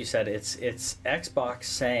again, like you said, it's Xbox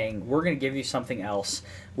saying we're going to give you something else,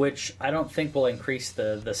 which I don't think will increase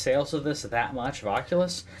the sales of this that much of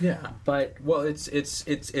Oculus. Yeah, but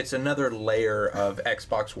it's another layer of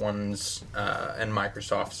Xbox One's and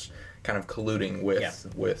Microsoft's kind of colluding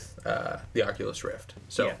with the Oculus Rift.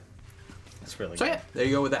 So it's really good. So there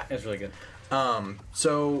you go with that. It's really good.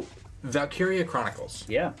 So Valkyria Chronicles.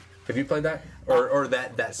 Yeah. Have you played that or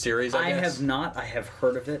that series? I guess? Have not. I have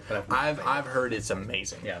heard of it, but I've heard it's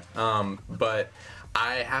amazing. Yeah. But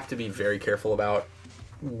I have to be very careful about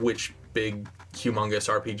which big, humongous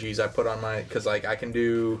RPGs I put on my, because like I can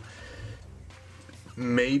do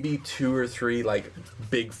maybe 2 or 3 like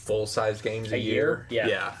big full size games a year.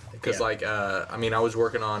 Yeah. Because I mean, I was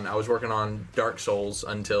working on Dark Souls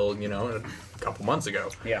until a couple months ago.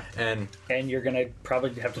 Yeah. And you're gonna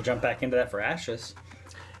probably have to jump back into that for Ashes.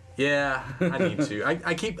 Yeah, I need to.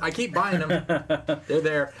 I keep buying them. They're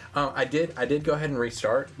there. I did go ahead and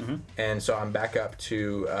restart, and so I'm back up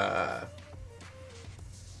to. I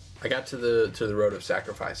got to the Road of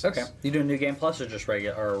Sacrifices. Okay. You do a new game plus or just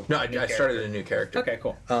regular? Or no, I started a new character. Okay,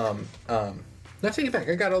 cool. Now take it back.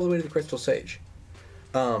 I got all the way to the Crystal Sage.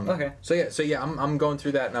 Okay. So yeah, I'm going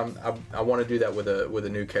through that, and I want to do that with a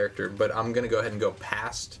new character, but I'm gonna go ahead and go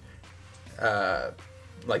past.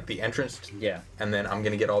 Like the entrance, and then I'm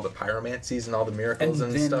gonna get all the pyromancies and all the miracles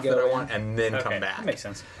and stuff that I want, and then come back. That makes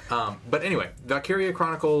sense. But anyway, Valkyria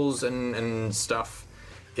Chronicles and stuff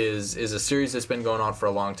is a series that's been going on for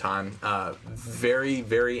a long time. Very,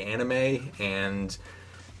 very anime and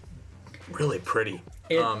really pretty.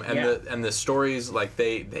 And the stories, like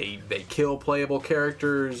they kill playable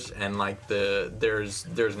characters, and like there's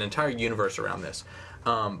an entire universe around this.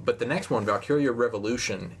 But the next one, Valkyria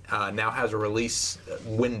Revolution, now has a release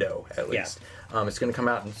window, at least. It's going to come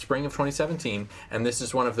out in spring of 2017, and this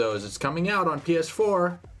is one of those. It's coming out on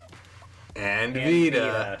PS4 and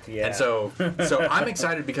Vita. Yeah. And so I'm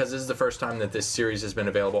excited because this is the first time that this series has been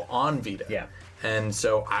available on Vita. Yeah. And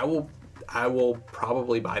so I will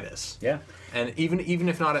probably buy this. Yeah. And even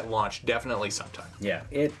if not at launch, definitely sometime. Yeah.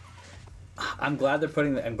 I'm glad they're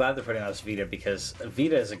putting out this Vita, because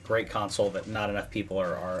Vita is a great console that not enough people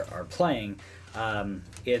are playing.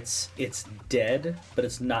 It's dead, but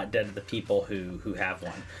it's not dead to the people who have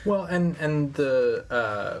one. Well, and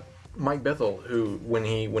the Mike Bithell, who when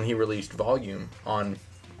he released Volume on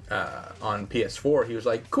PS4, he was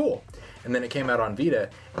like, cool, and then it came out on Vita,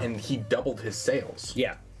 and he doubled his sales.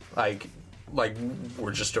 Yeah. Like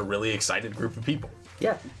we're just a really excited group of people.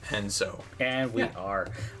 Yeah. And we are.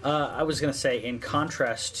 I was going to say, in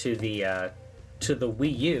contrast to the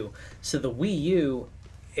Wii U, so the Wii U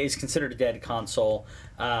is considered a dead console.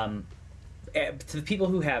 To the people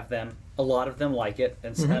who have them, a lot of them like it,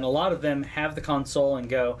 and a lot of them have the console and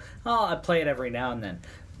go, oh, I play it every now and then.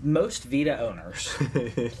 Most Vita owners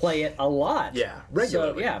play it a lot. Yeah,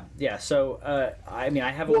 regularly. So, So I mean, I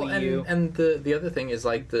have a Wii U. And the other thing is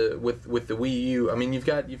like with the Wii U. I mean, you've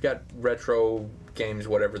got retro games,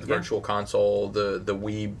 whatever, the Virtual Console, the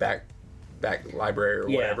Wii back library or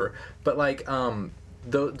Yeah. whatever. But like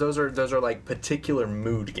those are like particular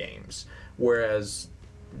mood games, whereas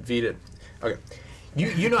Vita. Okay.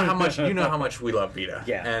 You know how much we love Vita,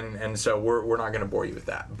 Yeah. and so we're not going to bore you with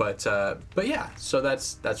that, but yeah, so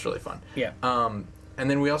that's really fun. Yeah. And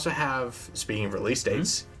then we also have, speaking of release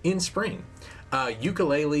dates, in spring,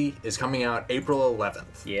 Yooka-Laylee is coming out April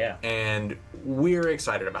 11th. Yeah. And we're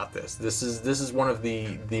excited about this. This is one of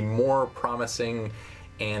the more promising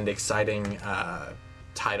and exciting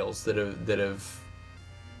titles that have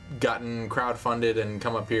gotten crowdfunded and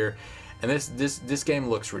come up here. And this game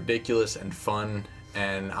looks ridiculous and fun,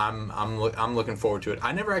 and I'm looking forward to it.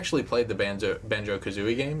 I never actually played the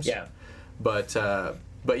Banjo-Kazooie games. Yeah.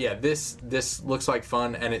 But yeah, this looks like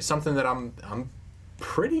fun, and it's something that I'm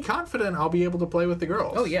pretty confident I'll be able to play with the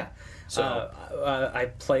girls. Oh yeah. So I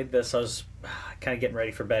played this. I was kind of getting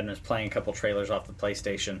ready for bed and was playing a couple trailers off the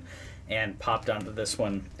PlayStation, and popped onto this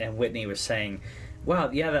one. And Whitney was saying, "Wow,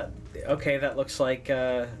 yeah, that looks like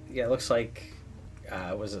it looks like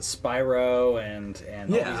was it Spyro and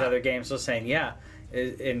all Yeah. these other games." I was saying, yeah,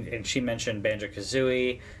 and she mentioned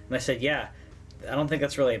Banjo-Kazooie, and I said, yeah. I don't think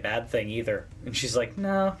that's really a bad thing either. And she's like,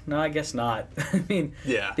 no, I guess not. I mean,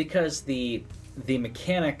 Yeah. because the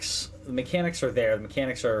mechanics are there. The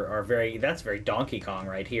mechanics are that's very Donkey Kong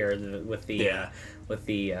right here with the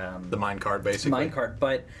the mine card, basically. mine card.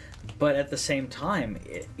 But at the same time,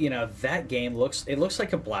 that game looks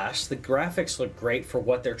like a blast. The graphics look great for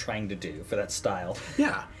what they're trying to do for that style.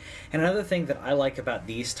 Yeah. And another thing that I like about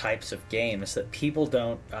these types of games that people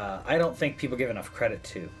don't, I don't think people give enough credit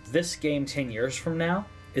to. This game 10 years from now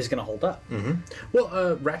is going to hold up. Mm-hmm.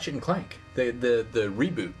 Well, Ratchet and Clank, the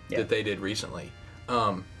reboot Yeah. that they did recently,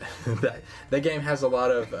 that game has a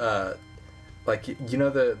lot of like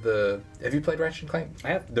the. Have you played Ratchet and Clank? I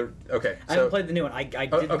have. Okay. I haven't played the new one. I did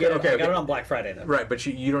get it. I got it on Black Friday though. Right, but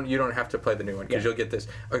you don't have to play the new one because Yeah. you'll get this.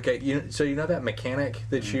 Okay, so you know that mechanic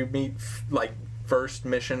that you meet like first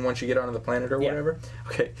mission once you get onto the planet or Yeah. whatever.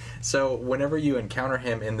 Okay, so whenever you encounter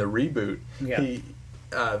him in the reboot, Yeah.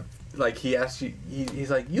 he asks you.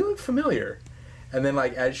 He's like, "You look familiar," and then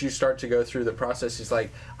like as you start to go through the process, he's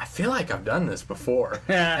like, "I feel like I've done this before,"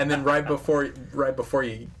 and then right before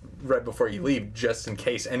you leave, just in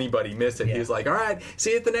case anybody missed it, Yeah. he's like, "All right,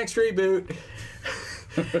 see you at the next reboot."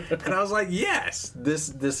 And I was like, "Yes, this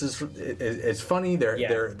is it's funny. They're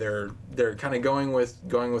kind of going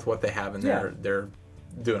with what they have, and they're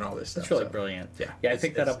doing all this stuff." It's really so, brilliant. Yeah, I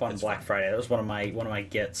picked that up on it's Black fun. Friday. That was one of my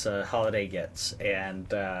gets, holiday gets,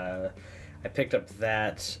 and I picked up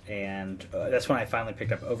that, and that's when I finally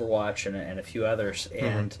picked up Overwatch and a few others,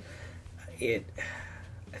 and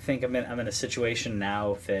I think I'm in a situation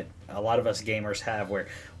now that a lot of us gamers have where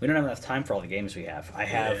we don't have enough time for all the games we have. I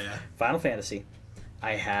have Yeah. Final Fantasy.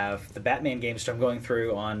 I have the Batman games that I'm going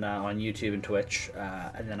through on YouTube and Twitch,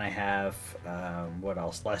 and then I have what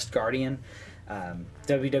else? Last Guardian,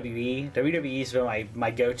 WWE. WWE's been my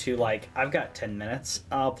go-to. Like I've got 10 minutes,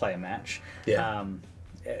 I'll play a match. Yeah.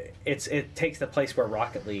 It takes the place where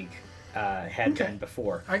Rocket League had Okay. been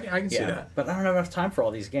before. I can see that. But I don't have enough time for all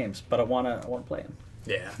these games. But I wanna play them.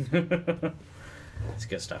 Yeah. It's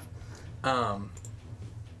good stuff.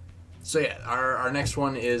 So yeah, our next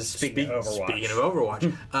one is Speaking of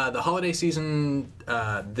Overwatch, the holiday season.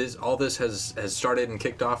 This has started and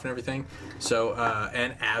kicked off and everything. So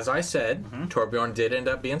and as I said, Torbjorn did end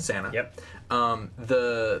up being Santa. Yep.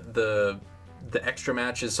 The extra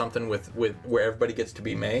match is something with where everybody gets to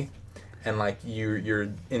be May. And like you're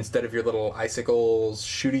instead of your little icicles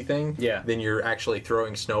shooty thing, Yeah. then you're actually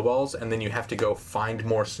throwing snowballs, and then you have to go find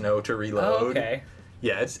more snow to reload. Oh, okay.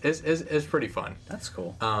 Yeah, it's pretty fun. That's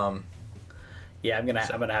cool. Yeah, I'm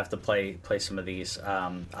gonna have to play some of these.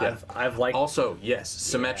 I've liked. Also, yes,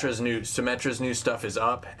 Symmetra's new stuff is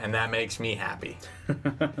up, and that makes me happy.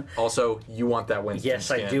 Also, you want that Winston Yes,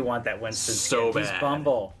 skin. I do want that Winston So skin.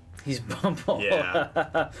 bad. He's Bumble.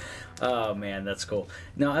 Yeah. Oh man, that's cool.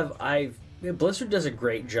 No, Blizzard does a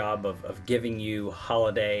great job of giving you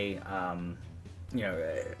holiday,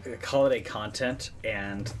 holiday content,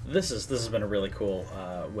 and this has been a really cool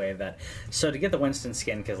way of that. So to get the Winston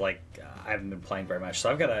skin, because I haven't been playing very much,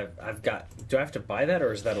 so I've got. Do I have to buy that,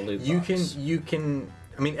 or is that a loot box? You can.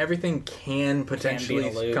 I mean, everything can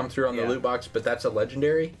potentially loot, come through on the yeah. loot box, but that's a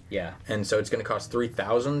legendary. Yeah. And so it's going to cost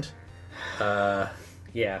 3,000.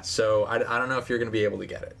 Yeah. So I don't know if you're going to be able to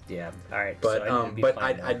get it. Yeah. All right. But so I need to be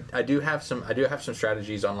playing more. I do have some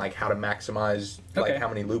strategies on like how to maximize Okay. like how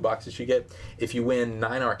many loot boxes you get. If you win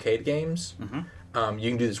 9 arcade games, you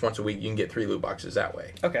can do this once a week. You can get 3 loot boxes that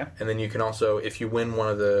way. Okay. And then you can also, if you win one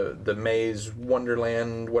of the Maze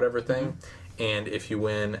Wonderland whatever thing, and if you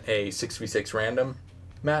win a 6v6 random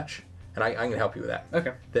match, and I can help you with that.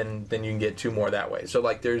 Okay. Then you can get 2 more that way. So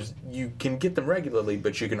like you can get them regularly,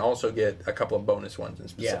 but you can also get a couple of bonus ones in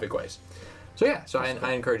specific ways. So yeah, so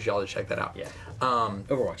I encourage y'all to check that out. Yeah.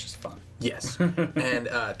 Overwatch is fun. Yes. And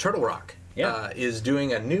Turtle Rock is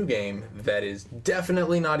doing a new game that is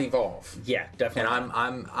definitely not Evolve. Yeah, definitely.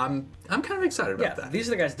 And I'm kind of excited about that. These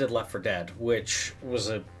are the guys that did Left 4 Dead, which was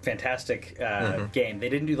a fantastic game. They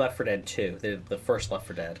didn't do Left 4 Dead 2. They did the first Left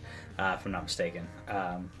 4 Dead, if I'm not mistaken.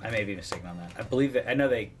 I may be mistaken on that. I know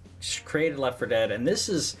they created Left 4 Dead, and this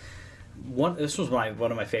was one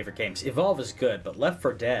of my favorite games. Evolve is good, but Left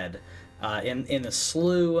 4 Dead, in the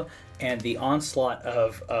slew and the onslaught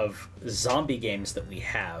of zombie games that we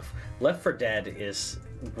have, Left 4 Dead is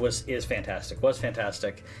fantastic. Was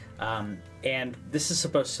fantastic. And this is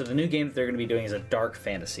supposed to, the new game that they're going to be doing is a dark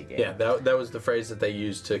fantasy game. Yeah, that was the phrase that they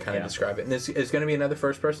used to kind of describe it. And it's going to be another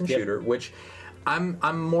first-person shooter, which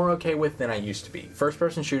I'm more okay with than I used to be.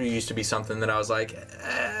 First-person shooter used to be something that I was like,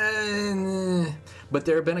 but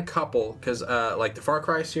there have been a couple, because like the Far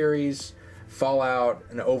Cry series, Fallout,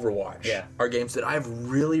 and Overwatch are games that I've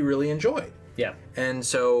really, really enjoyed. Yeah. And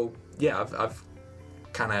so, yeah, I've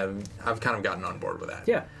kind of gotten on board with that.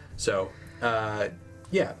 Yeah. So,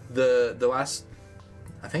 yeah, the last,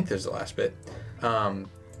 I think there's the last bit.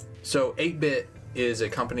 So 8-Bit is a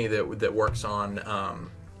company that works on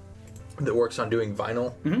doing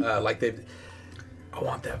vinyl. Like I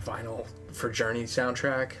want that vinyl for Journey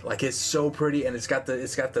soundtrack. Like, it's so pretty, and it's got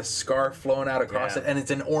the scarf flowing out across it, and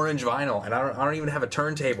it's an orange vinyl, and I don't even have a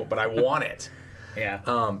turntable, but I want it. Yeah.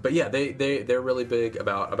 But yeah, they're really big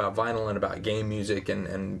about vinyl and about game music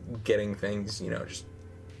and getting things, just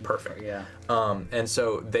perfect. Yeah. And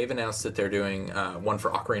so they've announced that they're doing one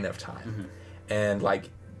for Ocarina of Time. And like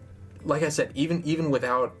I said, even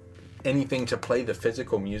without anything to play the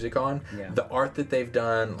physical music on, the art that they've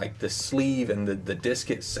done, like the sleeve and the disc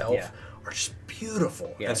itself, are just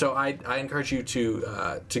beautiful. And so I encourage you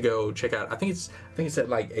to go check out. I think it's at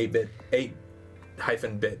like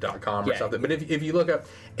 8-bit-bit.com or something. But if you look up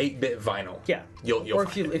 8-bit vinyl, you'll or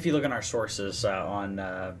find if you look on our sources on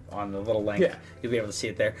the little link, you'll be able to see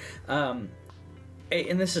it there. And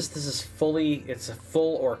this is fully, it's a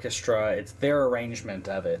full orchestra. It's their arrangement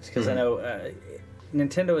of it, because I know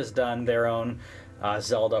Nintendo has done their own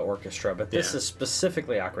Zelda orchestra, but this is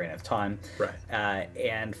specifically Ocarina of Time, right?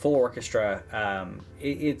 And full orchestra.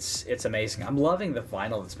 It's amazing. I'm loving the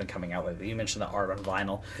vinyl that's been coming out lately. You mentioned the art on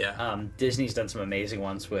vinyl. Yeah. Disney's done some amazing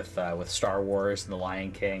ones with Star Wars and the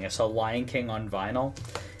Lion King. I saw Lion King on vinyl,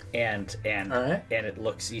 and it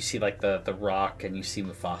looks. You see like the Rock, and you see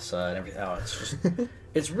Mufasa and everything. Oh, it's just.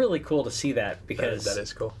 It's really cool to see that, because that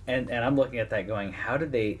is cool. And I'm looking at that going, how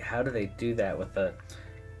did they do that with the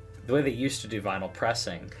way they used to do vinyl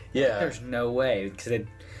pressing? Yeah. Like, there's no way, because they'd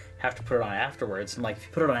have to put it on afterwards. And like, if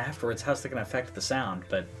you put it on afterwards, how's that going to affect the sound?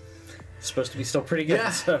 But it's supposed to be still pretty good.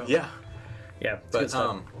 Yeah. So. Yeah. Yeah. But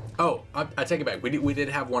I take it back. We did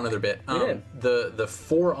have one other bit. We did. The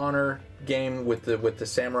For Honor game with the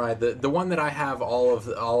samurai, the one that I have all of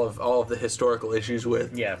the historical issues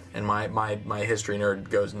with. Yeah. And my history nerd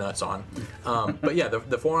goes nuts on. But yeah,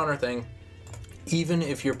 the For Honor thing. Even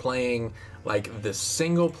if you're playing like the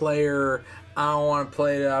single player, I don't want to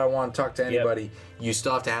play it, I don't want to talk to anybody, you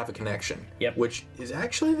still have to have a connection. Yep. Which is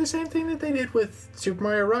actually the same thing that they did with Super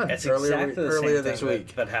Mario Run Exactly earlier this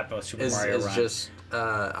week. That happened with Super Mario Run. It's just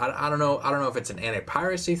I don't know if it's an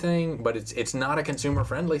anti-piracy thing, but it's not a consumer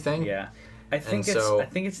friendly thing. Yeah. I think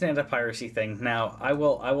it's an anti-piracy thing. Now, I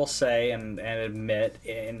will say and admit,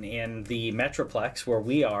 in the Metroplex where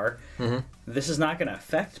we are, this is not going to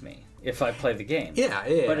affect me if I play the game. Yeah.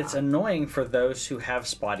 But it's annoying for those who have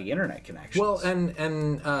spotty internet connections. Well,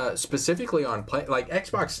 and specifically on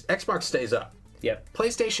Xbox stays up. Yep.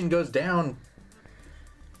 PlayStation goes down.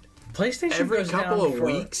 PlayStation every goes couple down of for,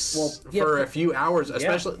 weeks well, for a few hours,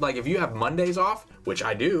 especially like if you have Mondays off, which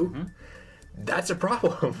I do. That's a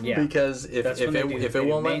problem because if it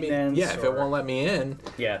won't let me if it won't let me in,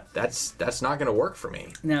 that's not going to work for me.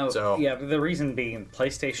 Now, the reason being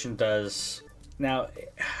PlayStation does now.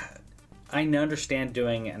 I understand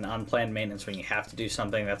doing an unplanned maintenance when you have to do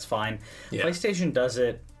something. That's fine. Yeah. PlayStation does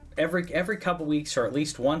it every couple weeks, or at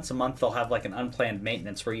least once a month. They'll have like an unplanned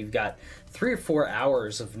maintenance where you've got 3 or 4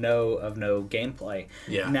 hours of no gameplay.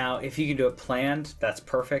 Yeah. Now, if you can do it planned, that's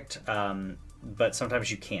perfect. But sometimes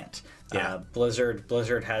you can't. Yeah.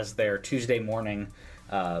 Blizzard has their Tuesday morning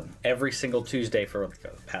every single Tuesday for like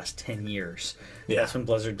the past 10 years. Yeah. That's when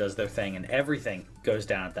Blizzard does their thing, and everything goes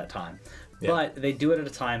down at that time. Yeah. But they do it at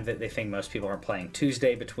a time that they think most people aren't playing.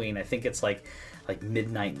 Tuesday between, I think it's like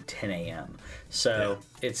midnight and 10 a.m. So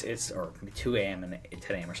it's or 2 a.m. and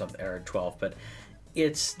 10 a.m. or something, or 12. But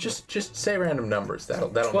it's Just say random numbers. That'll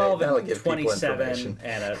 12 that'll and give people 27 information.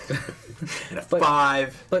 and a And a But-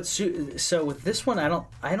 5. But so with this one, I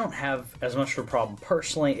don't have as much of a problem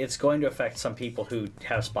personally. It's going to affect some people who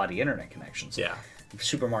have spotty internet connections. Yeah.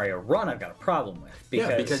 Super Mario Run, I've got a problem with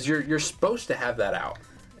Because you're supposed to have that out.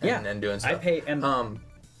 And doing stuff. I pay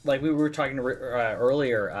like we were talking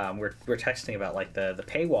earlier. We're texting about like the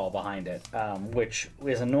paywall behind it, which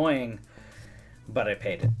is annoying, but I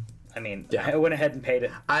paid it. I mean, I went ahead and paid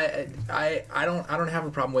it. I don't have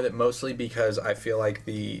a problem with it, mostly because I feel like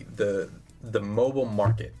the mobile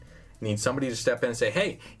market needs somebody to step in and say,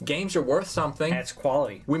 hey, games are worth something. And it's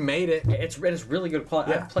quality. We made it. It is really good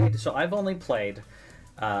quality. Yeah. I've only played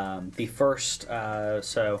the first.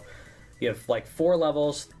 So you have like 4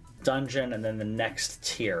 levels, dungeon, and then the next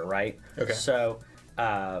tier, right? Okay. So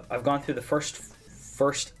I've gone through the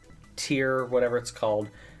first tier, whatever it's called.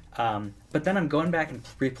 But then I'm going back and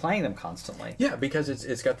replaying them constantly. Yeah, because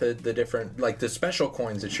it's got the different, like the special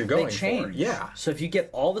coins that you're going They change. for. Yeah. So if you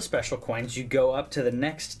get all the special coins, you go up to the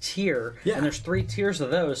next tier, Yeah. and there's 3 tiers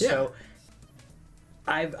of those. Yeah. So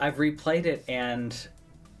I've replayed it, and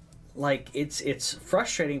like it's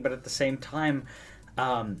frustrating, but at the same time,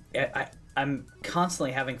 I'm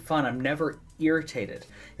constantly having fun. I'm never irritated.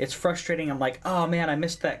 It's frustrating. I'm like, oh man, I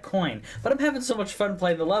missed that coin, but I'm having so much fun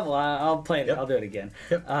playing the level. I'll play it. Yep. I'll do it again.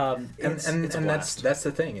 Yep. It's a and blast. that's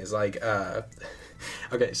the thing is like,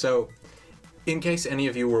 okay, so in case any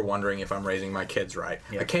of you were wondering if I'm raising my kids right,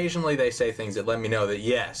 occasionally they say things that let me know that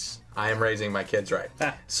yes, I am raising my kids right.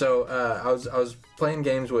 So I was playing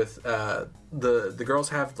games with the girls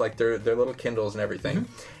have like their little Kindles and everything,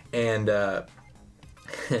 and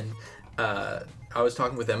I was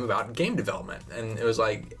talking with them about game development, and it was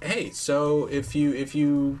like, hey, so if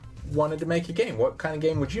you wanted to make a game, what kind of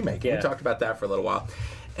game would you make? Yeah. We talked about that for a little while,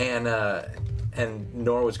 and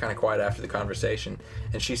Nora was kind of quiet after the conversation,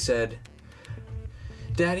 and she said,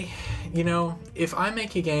 Daddy, if I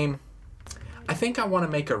make a game, I think I want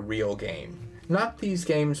to make a real game. Not these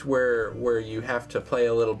games where you have to play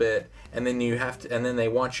a little bit and then they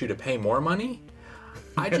want you to pay more money.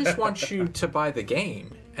 I just want you to buy the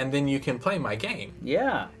game and then you can play my game.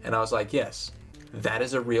 Yeah. And I was like, yes, that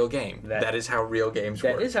is a real game. That is how real games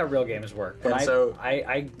work. That is how real games work. And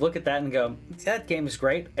I look at that and go, that game is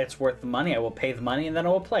great. It's worth the money. I will pay the money and then I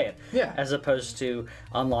will play it. Yeah. As opposed to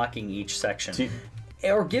unlocking each section.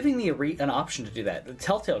 Or giving me an option to do that. The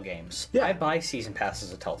Telltale games. Yeah. I buy season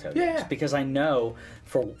passes of Telltale Yeah, games yeah. because I know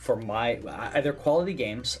for my they're quality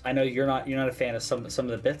games. I know you're not a fan of some of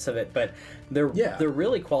the bits of it, but they're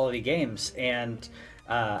really quality games. And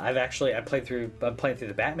I'm playing through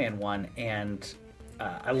the Batman one, and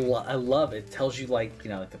I love it. It tells you like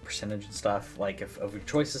the percentage and stuff like of your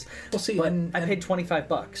choices. Well, see, but and I paid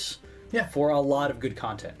 $25. Yeah. For a lot of good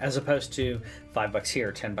content, as opposed to $5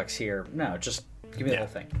 here, $10 here. No, just give me the whole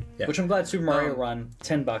thing. Yeah. Which I'm glad Super Mario Run,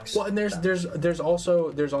 $10. Well, and there's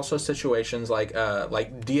also situations like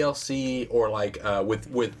DLC or like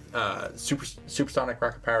with supersonic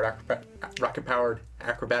rocket powered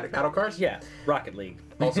acrobatic battle cars. Yeah, Rocket League.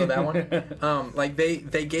 Also that one. Like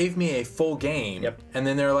they gave me a full game. Yep. And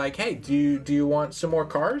then they're like, hey, do you want some more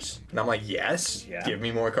cars? And I'm like, yes. Yeah. Give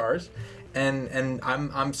me more cars. And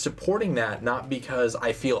I'm supporting that not because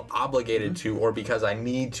I feel obligated to or because I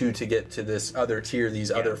need to get to this other tier,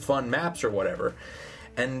 these other fun maps or whatever.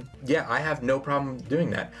 And yeah, I have no problem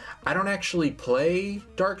doing that. I don't actually play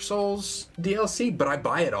Dark Souls DLC, but I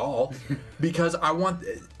buy it all because I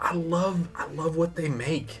love what they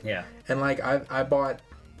make. Yeah. And like I bought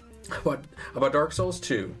Dark Souls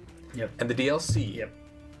 2. Yep. And the DLC. Yep.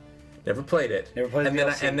 Never played it. Never played the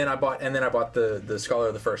DLC. And then I bought the Scholar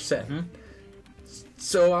of the First Sin.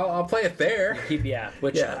 So I'll play it there.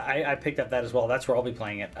 I picked up that as well. That's where I'll be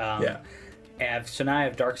playing it. So now I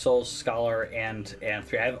have Dark Souls, Scholar, and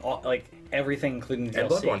 3. I have all, like everything, including the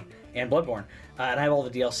DLC. And Bloodborne. And I have all the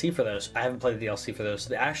DLC for those. I haven't played the DLC for those.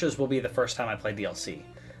 The Ashes will be the first time I play DLC.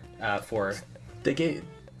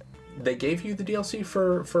 They gave you the DLC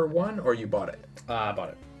for 1, or you bought it? I bought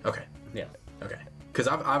it. Okay. Yeah. Okay. Because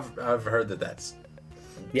I've heard that's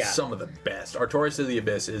some of the best. Artorias of the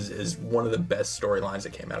Abyss is one of the best storylines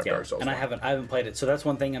that came out of Dark Souls. And I haven't played it, so that's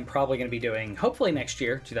one thing I'm probably going to be doing. Hopefully next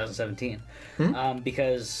year, 2017,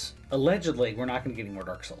 because allegedly we're not going to get any more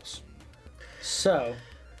Dark Souls. So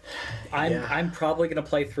I'm probably going to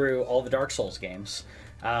play through all the Dark Souls games,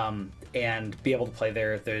 and be able to play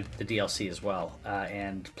the DLC as well,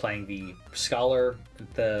 and playing the Scholar,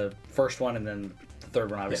 the first one, and then third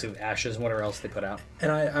one, obviously, with Ashes and whatever else they put out. And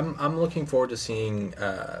I'm looking forward to seeing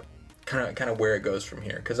kind of where it goes from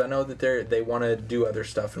here, because I know that they want to do other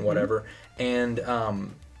stuff and whatever. And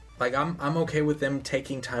Like I'm okay with them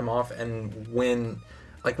taking time off, and when,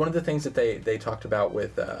 like, one of the things that they talked about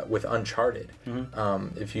with Uncharted,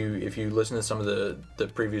 if you listen to some of the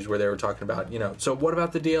previews where they were talking about, so what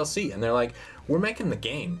about the DLC? And they're like, we're making the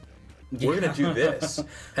game. We're gonna do this,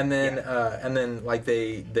 and then like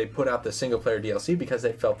they put out the single player DLC because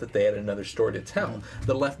they felt that they had another story to tell.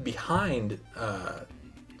 The Left Behind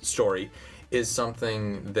story is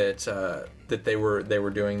something that they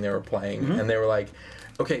were doing. They were playing, and they were like,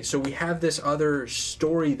 okay, so we have this other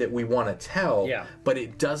story that we want to tell, but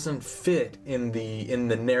it doesn't fit in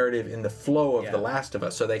the narrative, in the flow of The Last of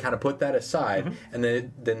Us. So they kind of put that aside, and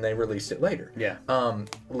then they released it later.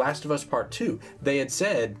 Last of Us Part 2, they had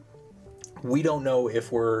said, we don't know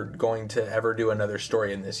if we're going to ever do another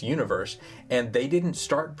story in this universe, and they didn't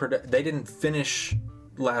they didn't finish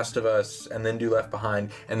Last of Us and then do Left Behind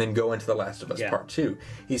and then go into The Last of Us Part 2.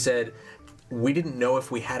 He said, we didn't know if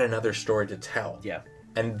we had another story to tell.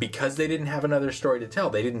 And because they didn't have another story to tell,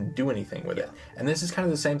 they didn't do anything with it. And this is kind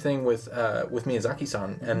of the same thing with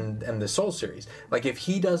Miyazaki-san and the Soul series. Like, if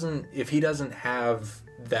he doesn't have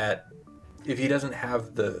that, if he doesn't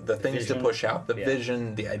have the things to push out, the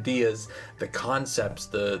vision, the ideas, the concepts,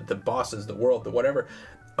 the bosses, the world, the whatever,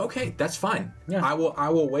 okay, that's fine. I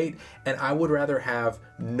will wait, and I would rather have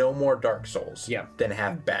no more Dark Souls than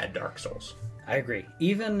have bad Dark Souls. I agree.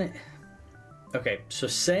 Even okay, so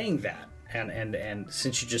saying that, and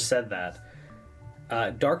since you just said that,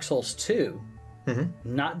 Dark Souls 2,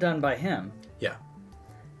 not done by him.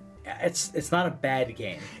 It's not a bad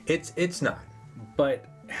game. It's not. But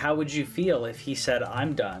how would you feel if he said,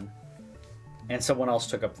 I'm done, and someone else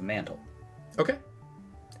took up the mantle? Okay.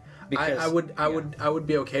 Because, I would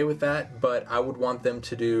be okay with that, but I would want them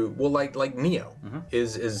to do, well, like Neo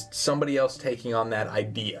is somebody else taking on that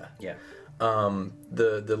idea.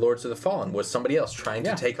 The Lords of the Fallen was somebody else trying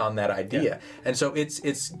to take on that idea, and so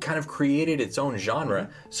it's kind of created its own genre.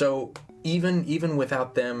 So even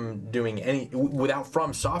without them doing without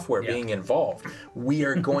From Software being involved, we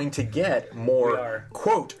are going to get more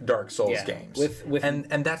quote Dark Souls games,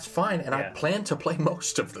 and that's fine. And I plan to play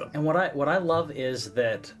most of them. And what I love is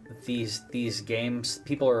that these games,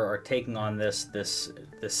 people are taking on this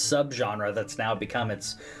subgenre that's now become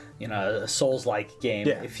its, a Souls-like game,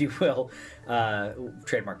 if you will,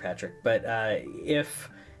 trademark Patrick. But if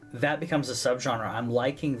that becomes a subgenre, I'm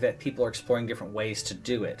liking that people are exploring different ways to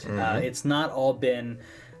do it. It's not all been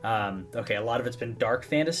okay. A lot of it's been dark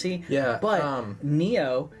fantasy. But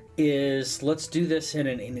Neo is, let's do this in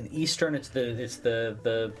an Eastern. It's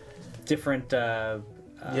the different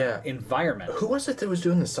environment. Who was it that was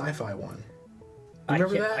doing the sci-fi one?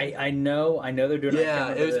 Remember that? I know they're doing.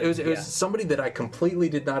 It was somebody that I completely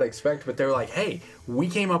did not expect, but they were like, "Hey, we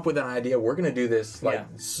came up with an idea. We're going to do this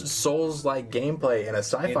Souls-like gameplay in a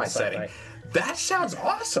sci-fi setting." That sounds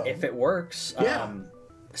awesome. If it works,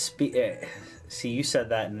 see, you said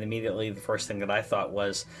that, and immediately the first thing that I thought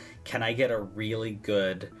was, "Can I get a really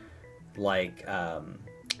good,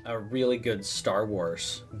 Star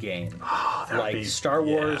Wars game, Star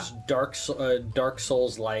Wars Dark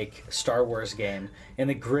Souls like Star Wars game in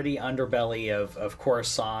the gritty underbelly of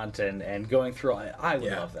Coruscant and going through. I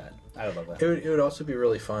would love that. I would love that. It would also be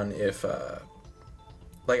really fun if, I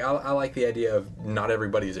like the idea of not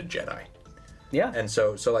everybody's a Jedi. And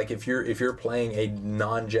so like if you're playing a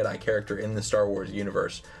non-Jedi character in the Star Wars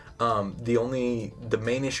universe, the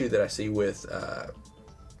main issue that I see with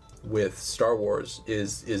Star Wars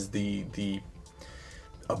is the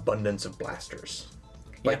abundance of blasters.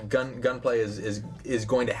 Like gunplay is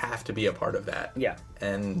going to have to be a part of that.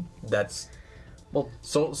 And that's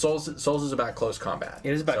Souls is about close combat.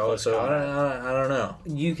 It is about close combat. I don't know.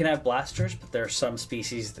 You can have blasters, but there are some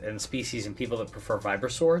species and people that prefer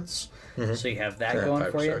vibra swords. So you have that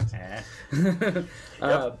going for you.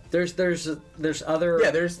 There's other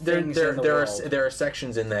there are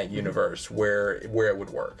sections in that universe where it would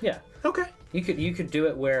work. Okay. You could do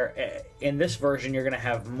it where in this version you're going to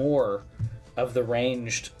have more of the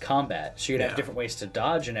ranged combat, so you'd have different ways to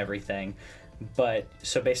dodge and everything. But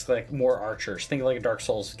so basically, like more archers. Think of like a Dark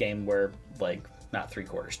Souls game where, like, not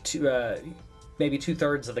 3/4, maybe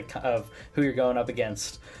 2/3 of who you're going up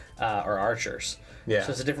against are archers. So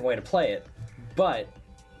it's a different way to play it. But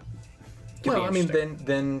well, I mean,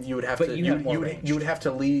 then you would have you would have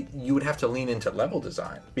to lean into level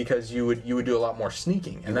design, because you would do a lot more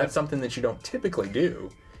sneaking, and that's something that you don't typically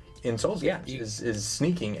do in Souls games is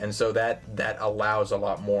sneaking, and so that allows a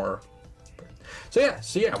lot more. So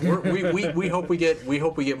we hope we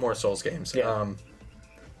get more Souls games.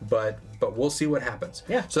 But we'll see what happens.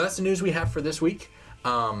 So that's the news we have for this week.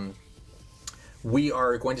 we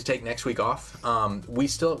are going to take next week off.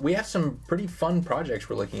 We have some pretty fun projects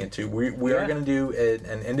we're looking into. We are going to do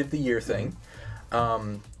an end of the year thing.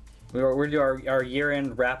 We're going to do our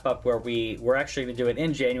year-end wrap-up where we're actually going to do it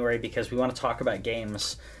in January because we want to talk about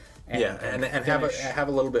games. And have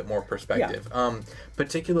a little bit more perspective. Yeah.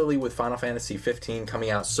 Particularly with Final Fantasy 15 coming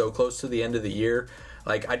out so close to the end of the year.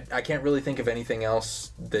 Like, I can't really think of anything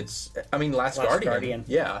else that's... I mean, Last Guardian.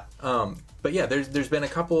 Yeah. But yeah, there's been a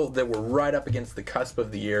couple that were right up against the cusp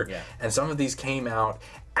of the year. Yeah. And some of these came out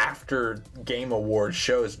after Game Awards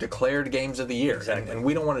shows declared games of the year. Exactly. And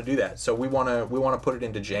we don't want to do that. So we want to put it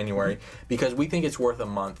into January because we think it's worth a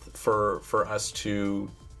month for us to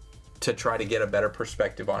try to get a better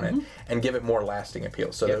perspective on it and give it more lasting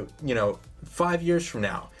appeal. So, 5 years from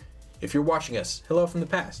now, if you're watching us, hello from the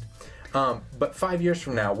past. But 5 years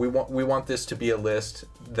from now, we want this to be a list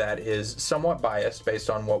that is somewhat biased based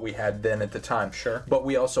on what we had then at the time. Sure. But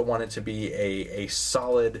we also want it to be a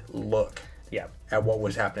solid look at what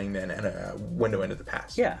was happening then and a window into the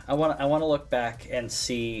past. Yeah, I want to look back and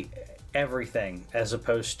see everything as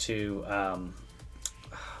opposed to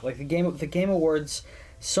like the Game Awards.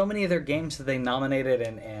 So many of their games that they nominated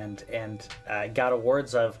and got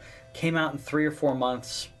awards of came out in 3 or 4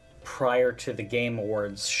 months prior to the Game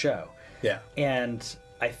Awards show. Yeah. And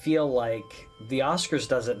I feel like the Oscars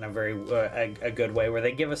does it in a very a good way, where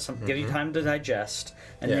they give us give you time to digest,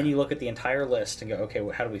 and then you look at the entire list and go, okay,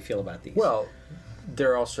 well, how do we feel about these? Well,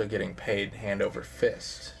 they're also getting paid hand over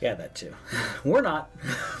fist. Yeah, that too. We're not.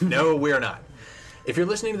 No, we're not. If you're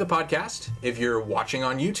listening to the podcast, if you're watching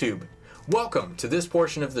on YouTube, welcome to this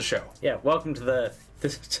portion of the show. Yeah, welcome to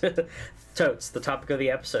Totes, the topic of the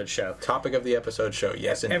episode show. Topic of the episode show,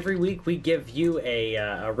 yes indeed. Every week we give you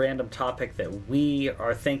a random topic that we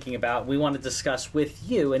are thinking about. We want to discuss with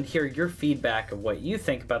you and hear your feedback of what you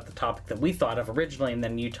think about the topic that we thought of originally, and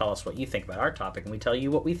then you tell us what you think about our topic, and we tell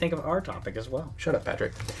you what we think of our topic as well. Shut up,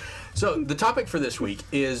 Patrick. So the topic for this week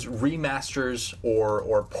is remasters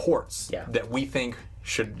or ports that we think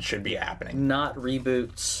should be happening. Not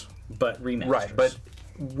reboots, but remasters. Right, but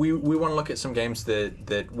we want to look at some games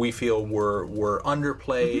that we feel were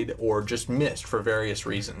underplayed or just missed for various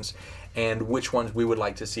reasons, and which ones we would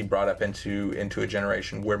like to see brought up into a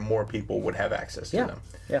generation where more people would have access to them.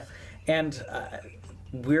 Yeah, and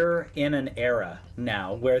we're in an era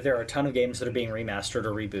now where there are a ton of games that are being remastered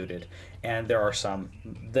or rebooted, and there are some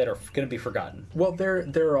that are going to be forgotten. Well, there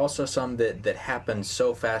are also some that happen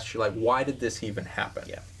so fast. You're like, why did this even happen?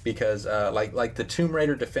 Yeah. Because like the Tomb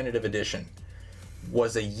Raider Definitive Edition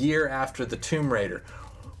was a year after the Tomb Raider.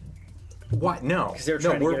 Why? No, because they're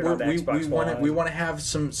trying to get it on the Xbox One. We want to have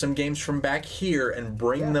some games from back here and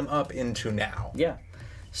bring them up into now. Yeah.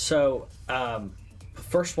 So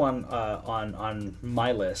first one on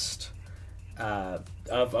my list of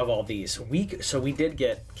all these, we did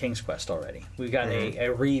get King's Quest already. We got a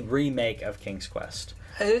remake of King's Quest.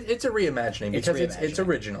 It's a reimagining because it's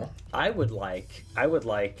original. I would like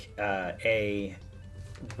a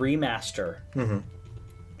remaster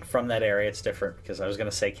from that area. It's different because I was going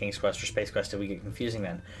to say King's Quest or Space Quest if we get confusing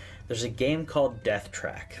then. There's a game called Death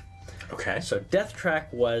Track. Okay. So Death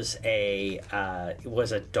Track was a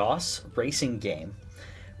DOS racing game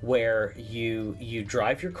where you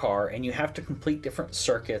drive your car and you have to complete different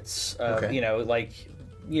circuits. Like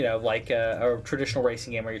a traditional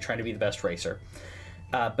racing game where you're trying to be the best racer.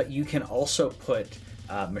 But you can also put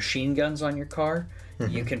machine guns on your car.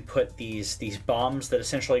 You can put these bombs that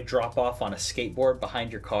essentially drop off on a skateboard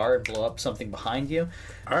behind your car and blow up something behind you.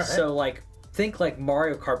 All right. So think like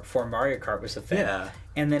Mario Kart before Mario Kart was a thing. Yeah.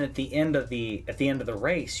 And then at the end of the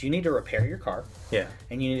race, you need to repair your car. Yeah.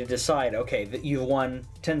 And you need to decide, okay, that you've won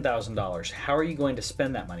 $10,000. How are you going to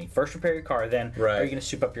spend that money? First, repair your car. Then, are you going to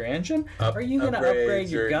soup up your engine? Are you going to upgrade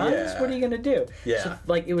your guns? Yeah. What are you going to do? Yeah.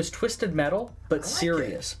 So, it was Twisted Metal, but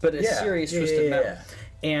serious. But a serious Twisted Metal.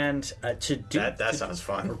 And to do that sounds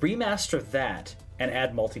fun. Remaster that and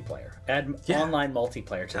add multiplayer. Add online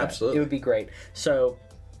multiplayer to that. Absolutely. It would be great. So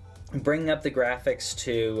bring up the graphics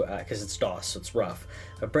to because it's DOS, so it's rough.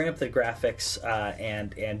 Bring up the graphics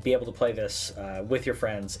and be able to play this with your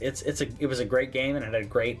friends. It was a great game and it had a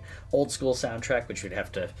great old school soundtrack, which we'd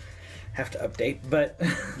have to update. But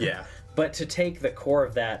yeah. But to take the core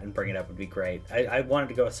of that and bring it up would be great. I wanted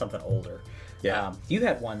to go with something older. Yeah. You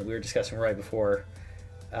had one that we were discussing right before.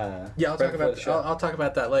 I'll talk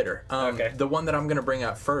about that later. Okay. The one that I'm going to bring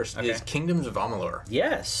up first is Kingdoms of Amalur.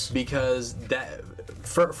 Yes. Because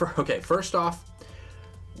first off,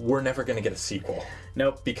 we're never going to get a sequel.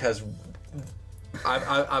 Nope. Because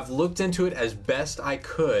I've looked into it as best I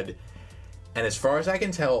could, and as far as I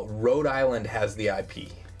can tell, Rhode Island has the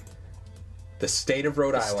IP. the state of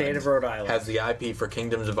Rhode Island. State of Rhode Island has the IP for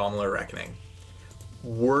Kingdoms of Amalur Reckoning.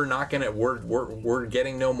 We're not gonna. We're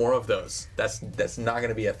getting no more of those. That's not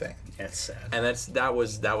gonna be a thing. That's sad. And that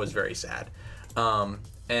was very sad.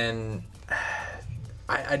 And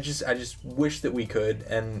I just wish that we could.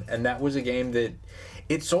 And that was a game that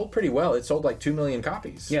it sold pretty well. It sold like 2 million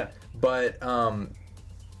copies. Yeah. But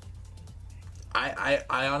I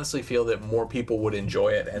honestly feel that more people would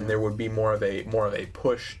enjoy it, and there would be more of a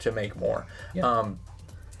push to make more. Yeah.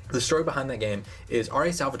 The story behind that game is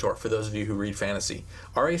R.A. Salvatore, for those of you who read fantasy.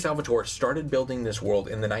 R.A. Salvatore started building this world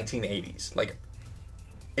in the 1980s, like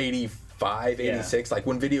 85, 86, like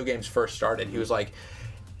when video games first started. He was like,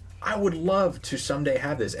 I would love to someday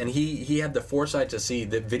have this. And he had the foresight to see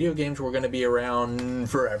that video games were going to be around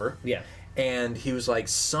forever. Yeah. And he was like,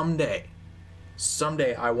 someday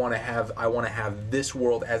I want to have this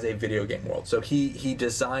world as a video game world. So he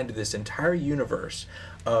designed this entire universe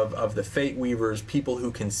of the Fate Weavers, people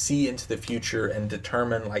who can see into the future and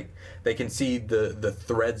determine, like, they can see the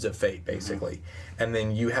threads of fate, basically. Mm-hmm. And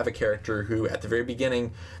then you have a character who, at the very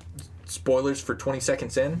beginning, spoilers for 20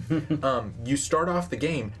 seconds in, you start off the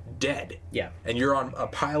game dead. Yeah. And you're on a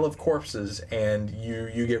pile of corpses, and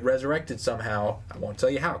you get resurrected somehow. I won't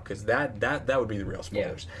tell you how, because that would be the real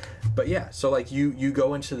spoilers. Yeah. But yeah, so like you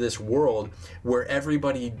go into this world where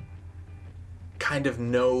everybody kind of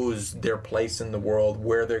knows their place in the world,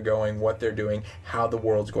 where they're going, what they're doing, how the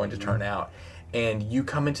world's going to turn out. And you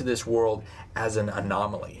come into this world as an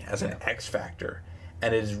anomaly, as an X factor.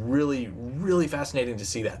 And it is really, really fascinating to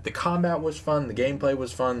see that. The combat was fun, the gameplay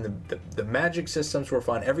was fun, the magic systems were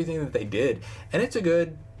fun, everything that they did. And it's a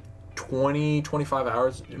good 20, 25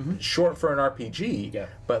 hours, short for an RPG,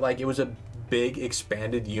 but like it was a big,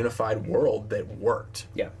 expanded, unified world that worked.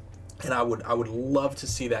 Yeah. And I would love to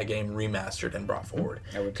see that game remastered and brought forward.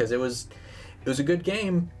 Because it was a good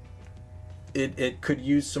game. It could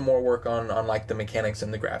use some more work on like the mechanics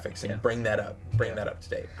and the graphics and bring that up to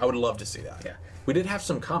date. I would love to see that. Yeah. We did have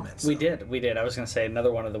some comments. We did. I was going to say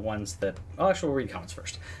another one of the ones that... Oh, actually, we'll read comments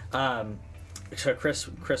first. So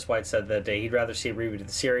Chris White said that he'd rather see a reboot of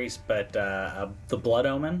the series, but The Blood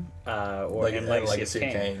Omen or Legacy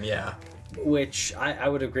of Kain. Yeah. Which I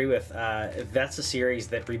would agree with. That's a series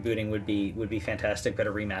that rebooting would be fantastic, but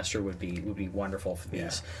a remaster would be wonderful for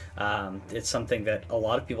these. Yeah. It's something that a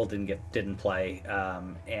lot of people didn't play,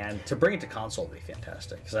 and to bring it to console would be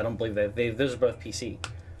fantastic, because I don't believe those are both PC.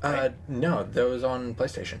 Right? No, that was on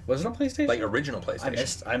PlayStation. Was it on PlayStation? Like original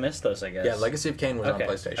PlayStation. I missed those, I guess. Yeah, Legacy of Kain was on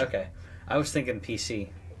PlayStation. Okay, I was thinking PC.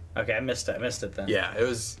 Okay, I missed it then. Yeah, it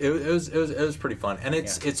was pretty fun, and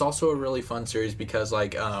it's also a really fun series because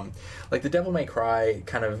like the Devil May Cry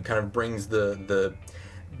kind of brings the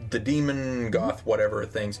demon goth whatever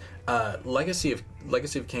things. Legacy of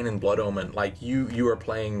Kain and Blood Omen, like you are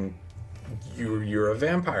playing. You're a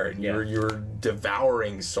vampire. And you're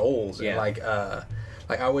devouring souls and like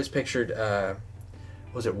I always pictured,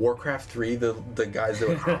 was it Warcraft 3? The guys that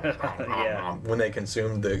would when they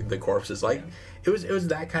consumed the corpses. Like it was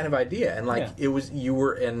that kind of idea, and like it was, you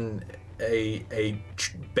were in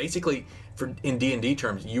basically in D&D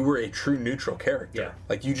terms, you were a true neutral character. Yeah.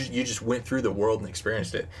 Like you just went through the world and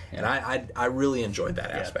experienced it, and I really enjoyed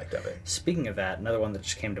that aspect of it. Speaking of that, another one that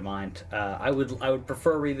just came to mind. I would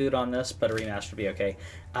prefer a reboot on this, but a remaster would be okay.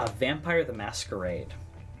 Vampire the Masquerade.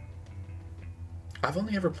 I've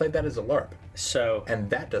only ever played that as a LARP. So, and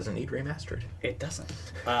that doesn't need remastered. It doesn't.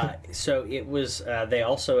 So it was. They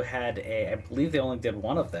also had I believe they only did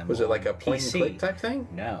one of them. Was it like a point and click type thing?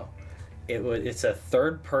 No, it's a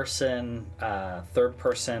third person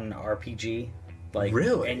RPG. Like,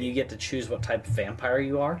 really? And you get to choose what type of vampire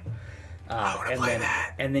you are. I want to play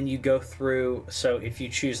that. And then you go through. So if you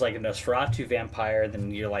choose like a Nosferatu vampire,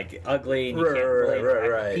 then you're like ugly and you can't really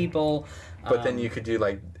interact with people. But then you could do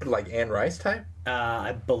like Anne Rice type.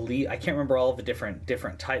 I believe I can't remember all of the different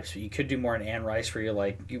types, but you could do more in Anne Rice, where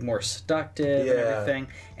you're more seductive and everything,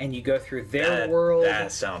 and you go through their world.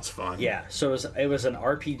 That sounds fun. Yeah, so it was an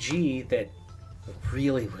RPG that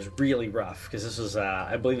was really rough, because this was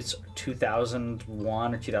I believe it's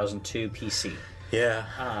 2001 or 2002 PC.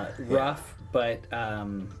 Yeah. Rough, but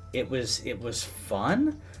it was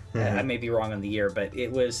fun. Mm-hmm. I may be wrong on the year, but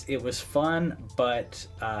it was fun. But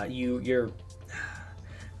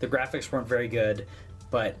the graphics weren't very good,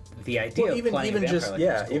 but the idea of playing even just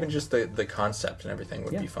cool. Even just the concept and everything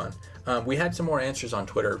would be fun. We had some more answers on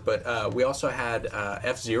Twitter, but we also had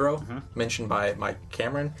F-Zero mentioned by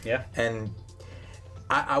Cameron. Yeah, and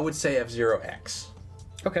I would say F-Zero X.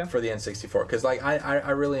 Okay. For the N64, because like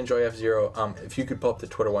I really enjoy F-Zero. If you could pull up the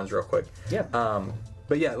Twitter ones real quick. Yeah.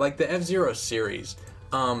 But yeah, like the F-Zero series.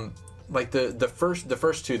 like the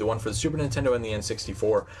first two, the one for the Super Nintendo and the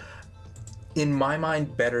N64, in my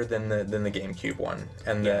mind, better than the GameCube one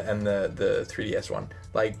and the 3DS one.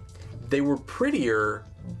 Like, they were prettier,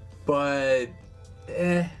 but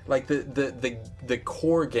like the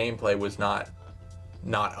core gameplay was not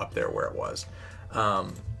up there where it was.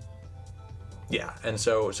 Yeah, and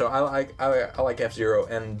so I like F-Zero,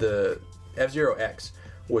 and the F-Zero X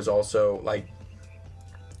was also like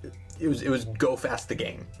it was go fast the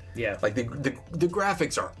game. Yeah. Like the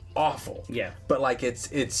graphics are awful. Yeah. But like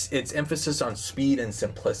its emphasis on speed and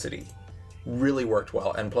simplicity really worked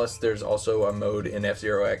well. And plus there's also a mode in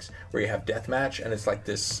F-Zero X where you have deathmatch, and it's like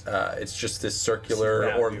this it's just this circular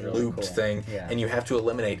That would or be really looped cool. thing, Yeah. and you have to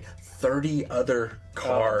eliminate 30 other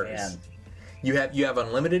cars. Oh, man. You have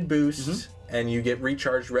unlimited boosts, and you get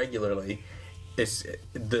recharged regularly.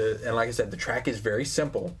 And like I said, the track is very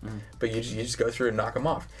simple, but you just go through and knock them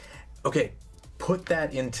off. Okay, put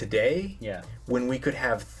that in today, Yeah. when we could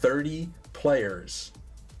have 30 players,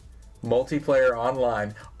 multiplayer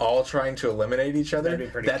online, all trying to eliminate each other. That'd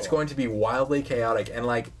be pretty That's cool. going to be wildly chaotic. And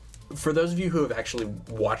like, for those of you who have actually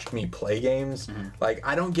watched me play games, like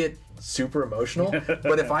I don't get super emotional,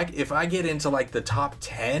 but if I get into like the top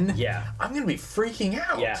 10, Yeah. I'm gonna be freaking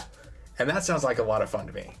out. Yeah. And that sounds like a lot of fun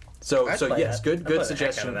to me. So I'd so play yes, that. I'd play good the heck out of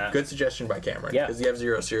suggestion. that. Good suggestion by Cameron. Yeah. Because the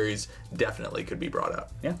F-Zero series definitely could be brought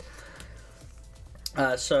up. Yeah.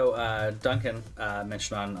 So Duncan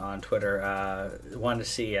mentioned on Twitter wanted to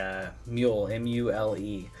see Mule,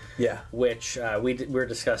 M-U-L-E, Yeah. which we were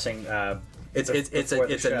discussing. It's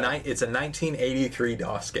a 1983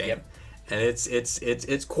 DOS game, Yep. and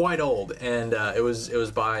it's quite old, and it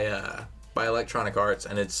was by Electronic Arts,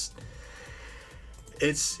 and it's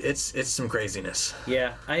some craziness.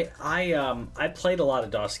 Yeah, I played a lot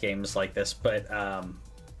of DOS games like this, but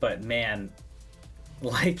man,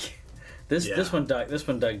 like this Yeah. one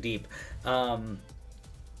dug deep. When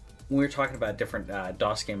we were talking about different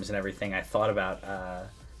DOS games and everything, I thought about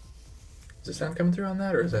Is the sound coming through on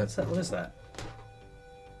that, or is that what is that?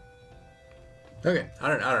 okay? I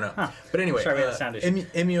don't know. Huh. But anyway, Sorry, we had a sound issue.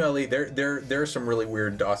 MULE. There are some really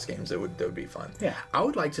weird DOS games that would be fun. Yeah. I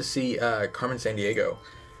would like to see Carmen Sandiego.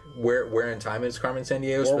 Where in Time is Carmen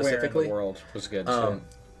Sandiego Or Where in specifically? the World was good too.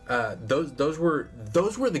 Those were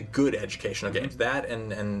the good educational games. That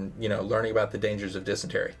and learning about the dangers of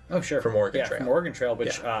dysentery. Oh sure, from Oregon yeah, Trail. from Oregon Trail,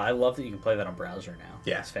 which Yeah. I love that you can play that on browser now.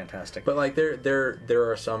 Yeah. it's fantastic. But like there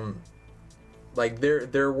are some, like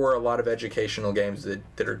there were a lot of educational games that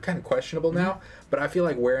are kind of questionable now. But I feel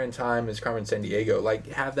like Where in Time is Carmen Sandiego. Like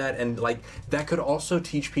have that, and like that could also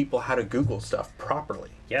teach people how to Google stuff properly.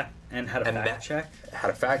 yeah, and how to fact check. How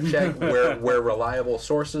to fact check where reliable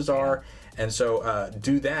sources are, and so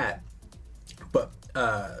do that. But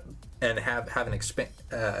and have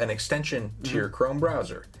an extension to your Chrome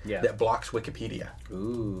browser Yeah. that blocks Wikipedia.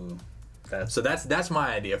 Ooh, So that's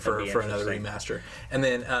my idea for That'd be another interesting. remaster. And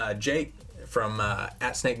then Jake from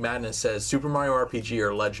at Snake Madness says Super Mario RPG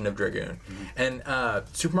or Legend of Dragoon. And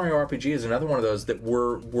Super Mario RPG is another one of those that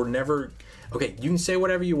were never. Okay, you can say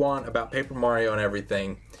whatever you want about Paper Mario and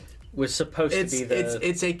everything. was supposed to be the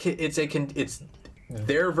It's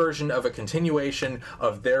their version of a continuation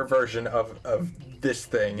of their version of this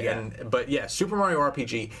thing. Yeah. But yeah, Super Mario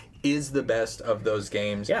RPG is the best of those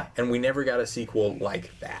games. Yeah. And we never got a sequel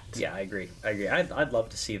like that. Yeah, I agree. I'd love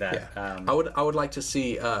to see that. Yeah. I would like to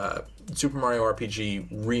see Super Mario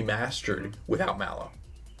RPG remastered without Mallow.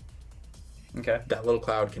 Okay. That little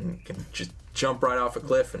cloud can just jump right off a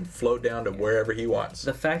cliff and float down to wherever he wants.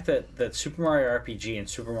 The fact that Super Mario RPG and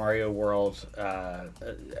Super Mario World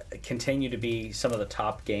continue to be some of the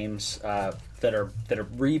top games that are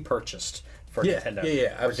repurchased for Yeah, Nintendo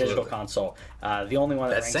yeah, or digital absolutely. console. The only one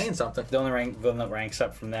That's saying something. The only one that ranks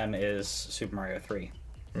up from them is Super Mario 3.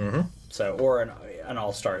 Mm-hmm. So, or an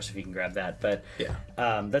All Stars if you can grab that. But Yeah.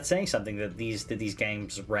 that's saying something that these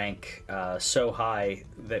games rank so high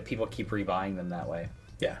that people keep rebuying them that way.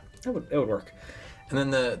 Yeah. It would work.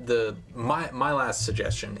 And then my last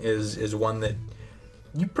suggestion is one that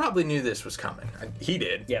you probably knew this was coming. He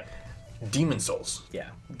did. Yep. Demon Souls. Yeah.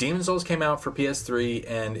 Demon Souls came out for PS3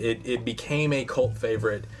 and it became a cult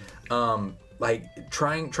favorite. Like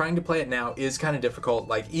trying to play it now is kind of difficult.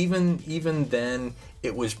 Like even then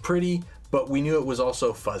it was pretty, but we knew it was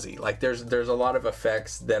also fuzzy. Like there's a lot of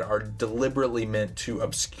effects that are deliberately meant to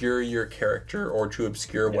obscure your character or to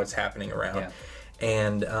obscure what's happening around. Yeah.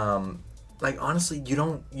 And like honestly, you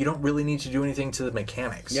don't really need to do anything to the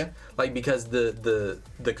mechanics. Yeah. Like because the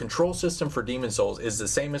control system for Demon Souls is the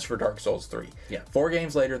same as for Dark Souls 3. Yeah. 4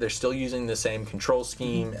 games later, they're still using the same control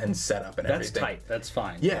scheme and setup and That's everything. tight. That's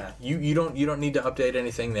fine. Yeah. You don't need to update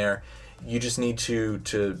anything there. You just need to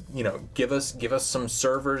give us some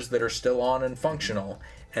servers that are still on and functional,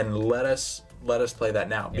 and let us play that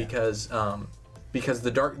now. Because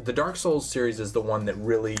the Dark Souls series is the one that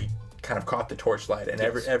really kind of caught the torchlight, and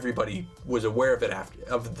everybody was aware of it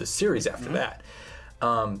of the series after that.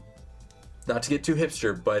 Not to get too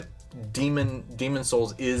hipster, but Demon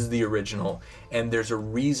Souls is the original, and there's a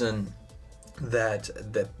reason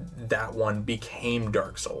that one became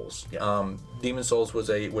Dark Souls. Yeah. Demon Souls was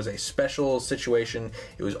a special situation.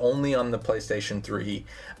 It was only on the PlayStation 3.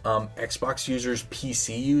 Xbox users,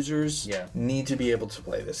 PC users need to be able to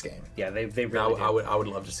play this game. Yeah, they really do. I would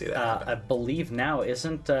love to see that happen. I believe now,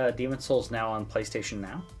 isn't Demon Souls now on PlayStation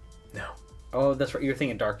Now? No. Oh, that's right. You're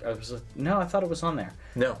thinking Dark. No, I thought it was on there.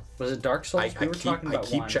 No. Was it Dark Souls? I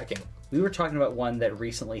keep checking. We were talking about one that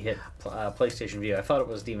recently hit PlayStation View. I thought it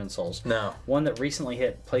was Demon Souls. No. One that recently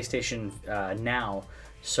hit PlayStation Now,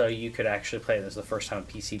 so you could actually play it. This is the first time a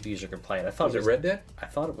PC user could play it. I thought Was it Red Dead? I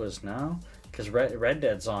thought it was because Red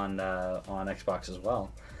Dead's on Xbox as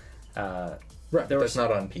well. Right. That's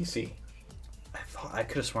not on PC. I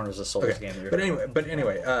could have sworn it was a Souls game. But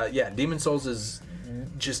anyway, yeah, Demon Souls is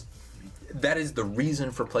just. That is the reason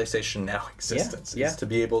for PlayStation Now existence, is to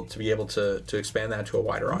be able to expand that to a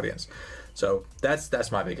wider audience. So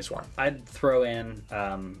that's my biggest one. I'd throw in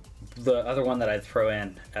the other one that I'd throw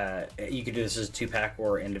in. You could do this as a 2-pack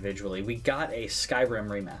or individually. We got a Skyrim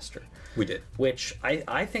remaster. We did, which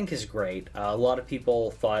I think is great. A lot of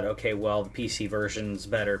people thought, okay, well, the PC version's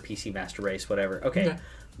better, PC Master Race, whatever. Okay.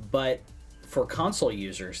 But for console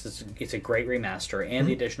users, it's a great remaster, and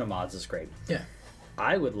the addition of mods is great. Yeah.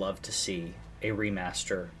 I would love to see a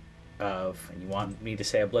remaster of, and you want me to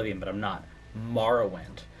say Oblivion, but I'm not,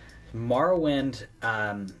 Morrowind. Morrowind,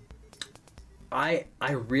 I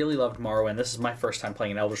really loved Morrowind. This is my first time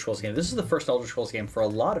playing an Elder Scrolls game. This is the first Elder Scrolls game for a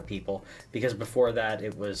lot of people, because before that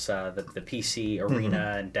it was the PC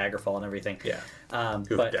Arena and Daggerfall and everything. Yeah.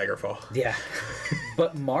 But Daggerfall. Yeah.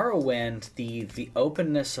 But Morrowind, the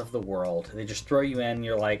openness of the world, they just throw you in.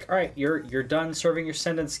 You're like, all right, you're done serving your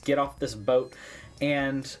sentence. Get off this boat.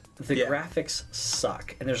 And the graphics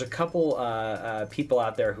suck. And there's a couple people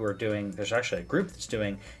out there who are doing. There's actually a group that's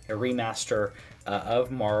doing a remaster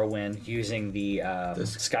of Morrowind using the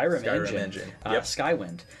Skyrim engine.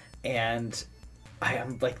 Skywind. And I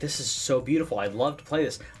am like, this is so beautiful. I'd love to play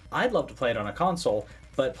this. I'd love to play it on a console,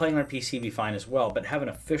 but playing on PC would be fine as well. But have an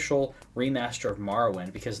official remaster of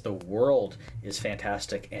Morrowind, because the world is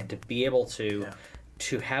fantastic, and to be able to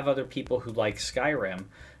have other people who like Skyrim.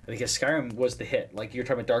 Because Skyrim was the hit. Like you're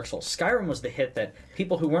talking about Dark Souls. Skyrim was the hit that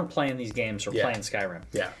people who weren't playing these games were playing Skyrim.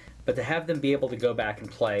 Yeah. But to have them be able to go back and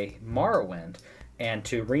play Morrowind and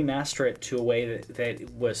to remaster it to a way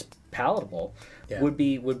that was palatable would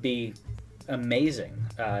be amazing.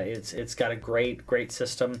 It's got a great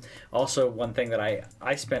system. Also, one thing that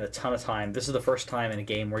I spent a ton of time. This is the first time in a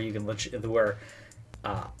game where you can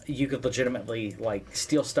you could legitimately like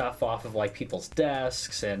steal stuff off of like people's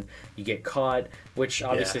desks, and you get caught, which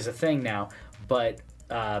obviously is a thing now. But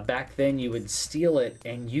back then you would steal it,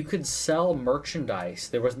 and you could sell merchandise.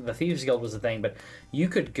 There wasn't, the Thieves Guild was a thing, but you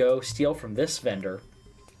could go steal from this vendor,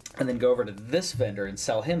 and then go over to this vendor and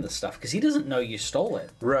sell him the stuff because he doesn't know you stole it.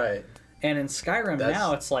 Right. And in Skyrim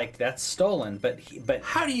now, it's like that's stolen. But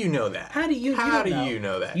how do you know that? How do you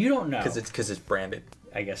know that? You don't know because it's branded.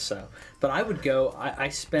 I guess so. But I would go, I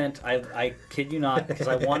kid you not, because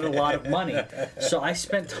I wanted a lot of money. So I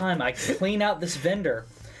spent time, I clean out this vendor,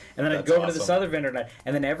 and then I'd go over to this other vendor,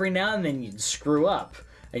 and then every now and then you'd screw up,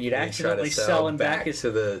 and you'd accidentally sell him back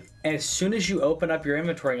to the... And as soon as you open up your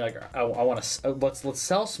inventory, and you're like, I want to, let's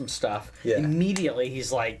sell some stuff, immediately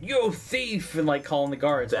he's like, you thief, and like calling the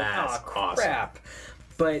guards. That's like, oh, crap. Awesome.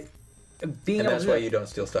 But... And that's why you don't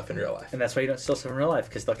steal stuff in real life. And that's why you don't steal stuff in real life,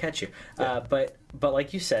 because they'll catch you. Yeah. But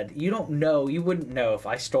like you said, you wouldn't know if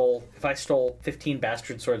I stole 15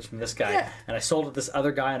 bastard swords from this guy and I sold it to this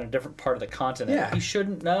other guy on a different part of the continent. Yeah. You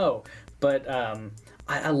shouldn't know. But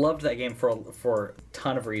I loved that game for a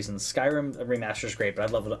ton of reasons. Skyrim remaster is great, but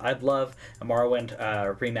I'd love a Morrowind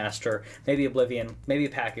remaster, maybe Oblivion, maybe a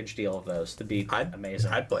package deal of those. That'd be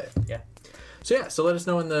amazing. I'd play it. Yeah. So let us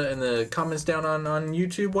know in the comments down on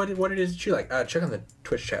YouTube what it is that you like. Check on the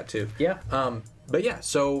Twitch chat too. Yeah. But yeah,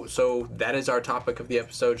 so that is our topic of the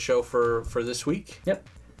episode show for this week. Yep.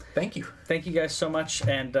 Thank you. Thank you guys so much,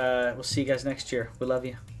 and we'll see you guys next year. We love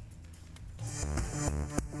you.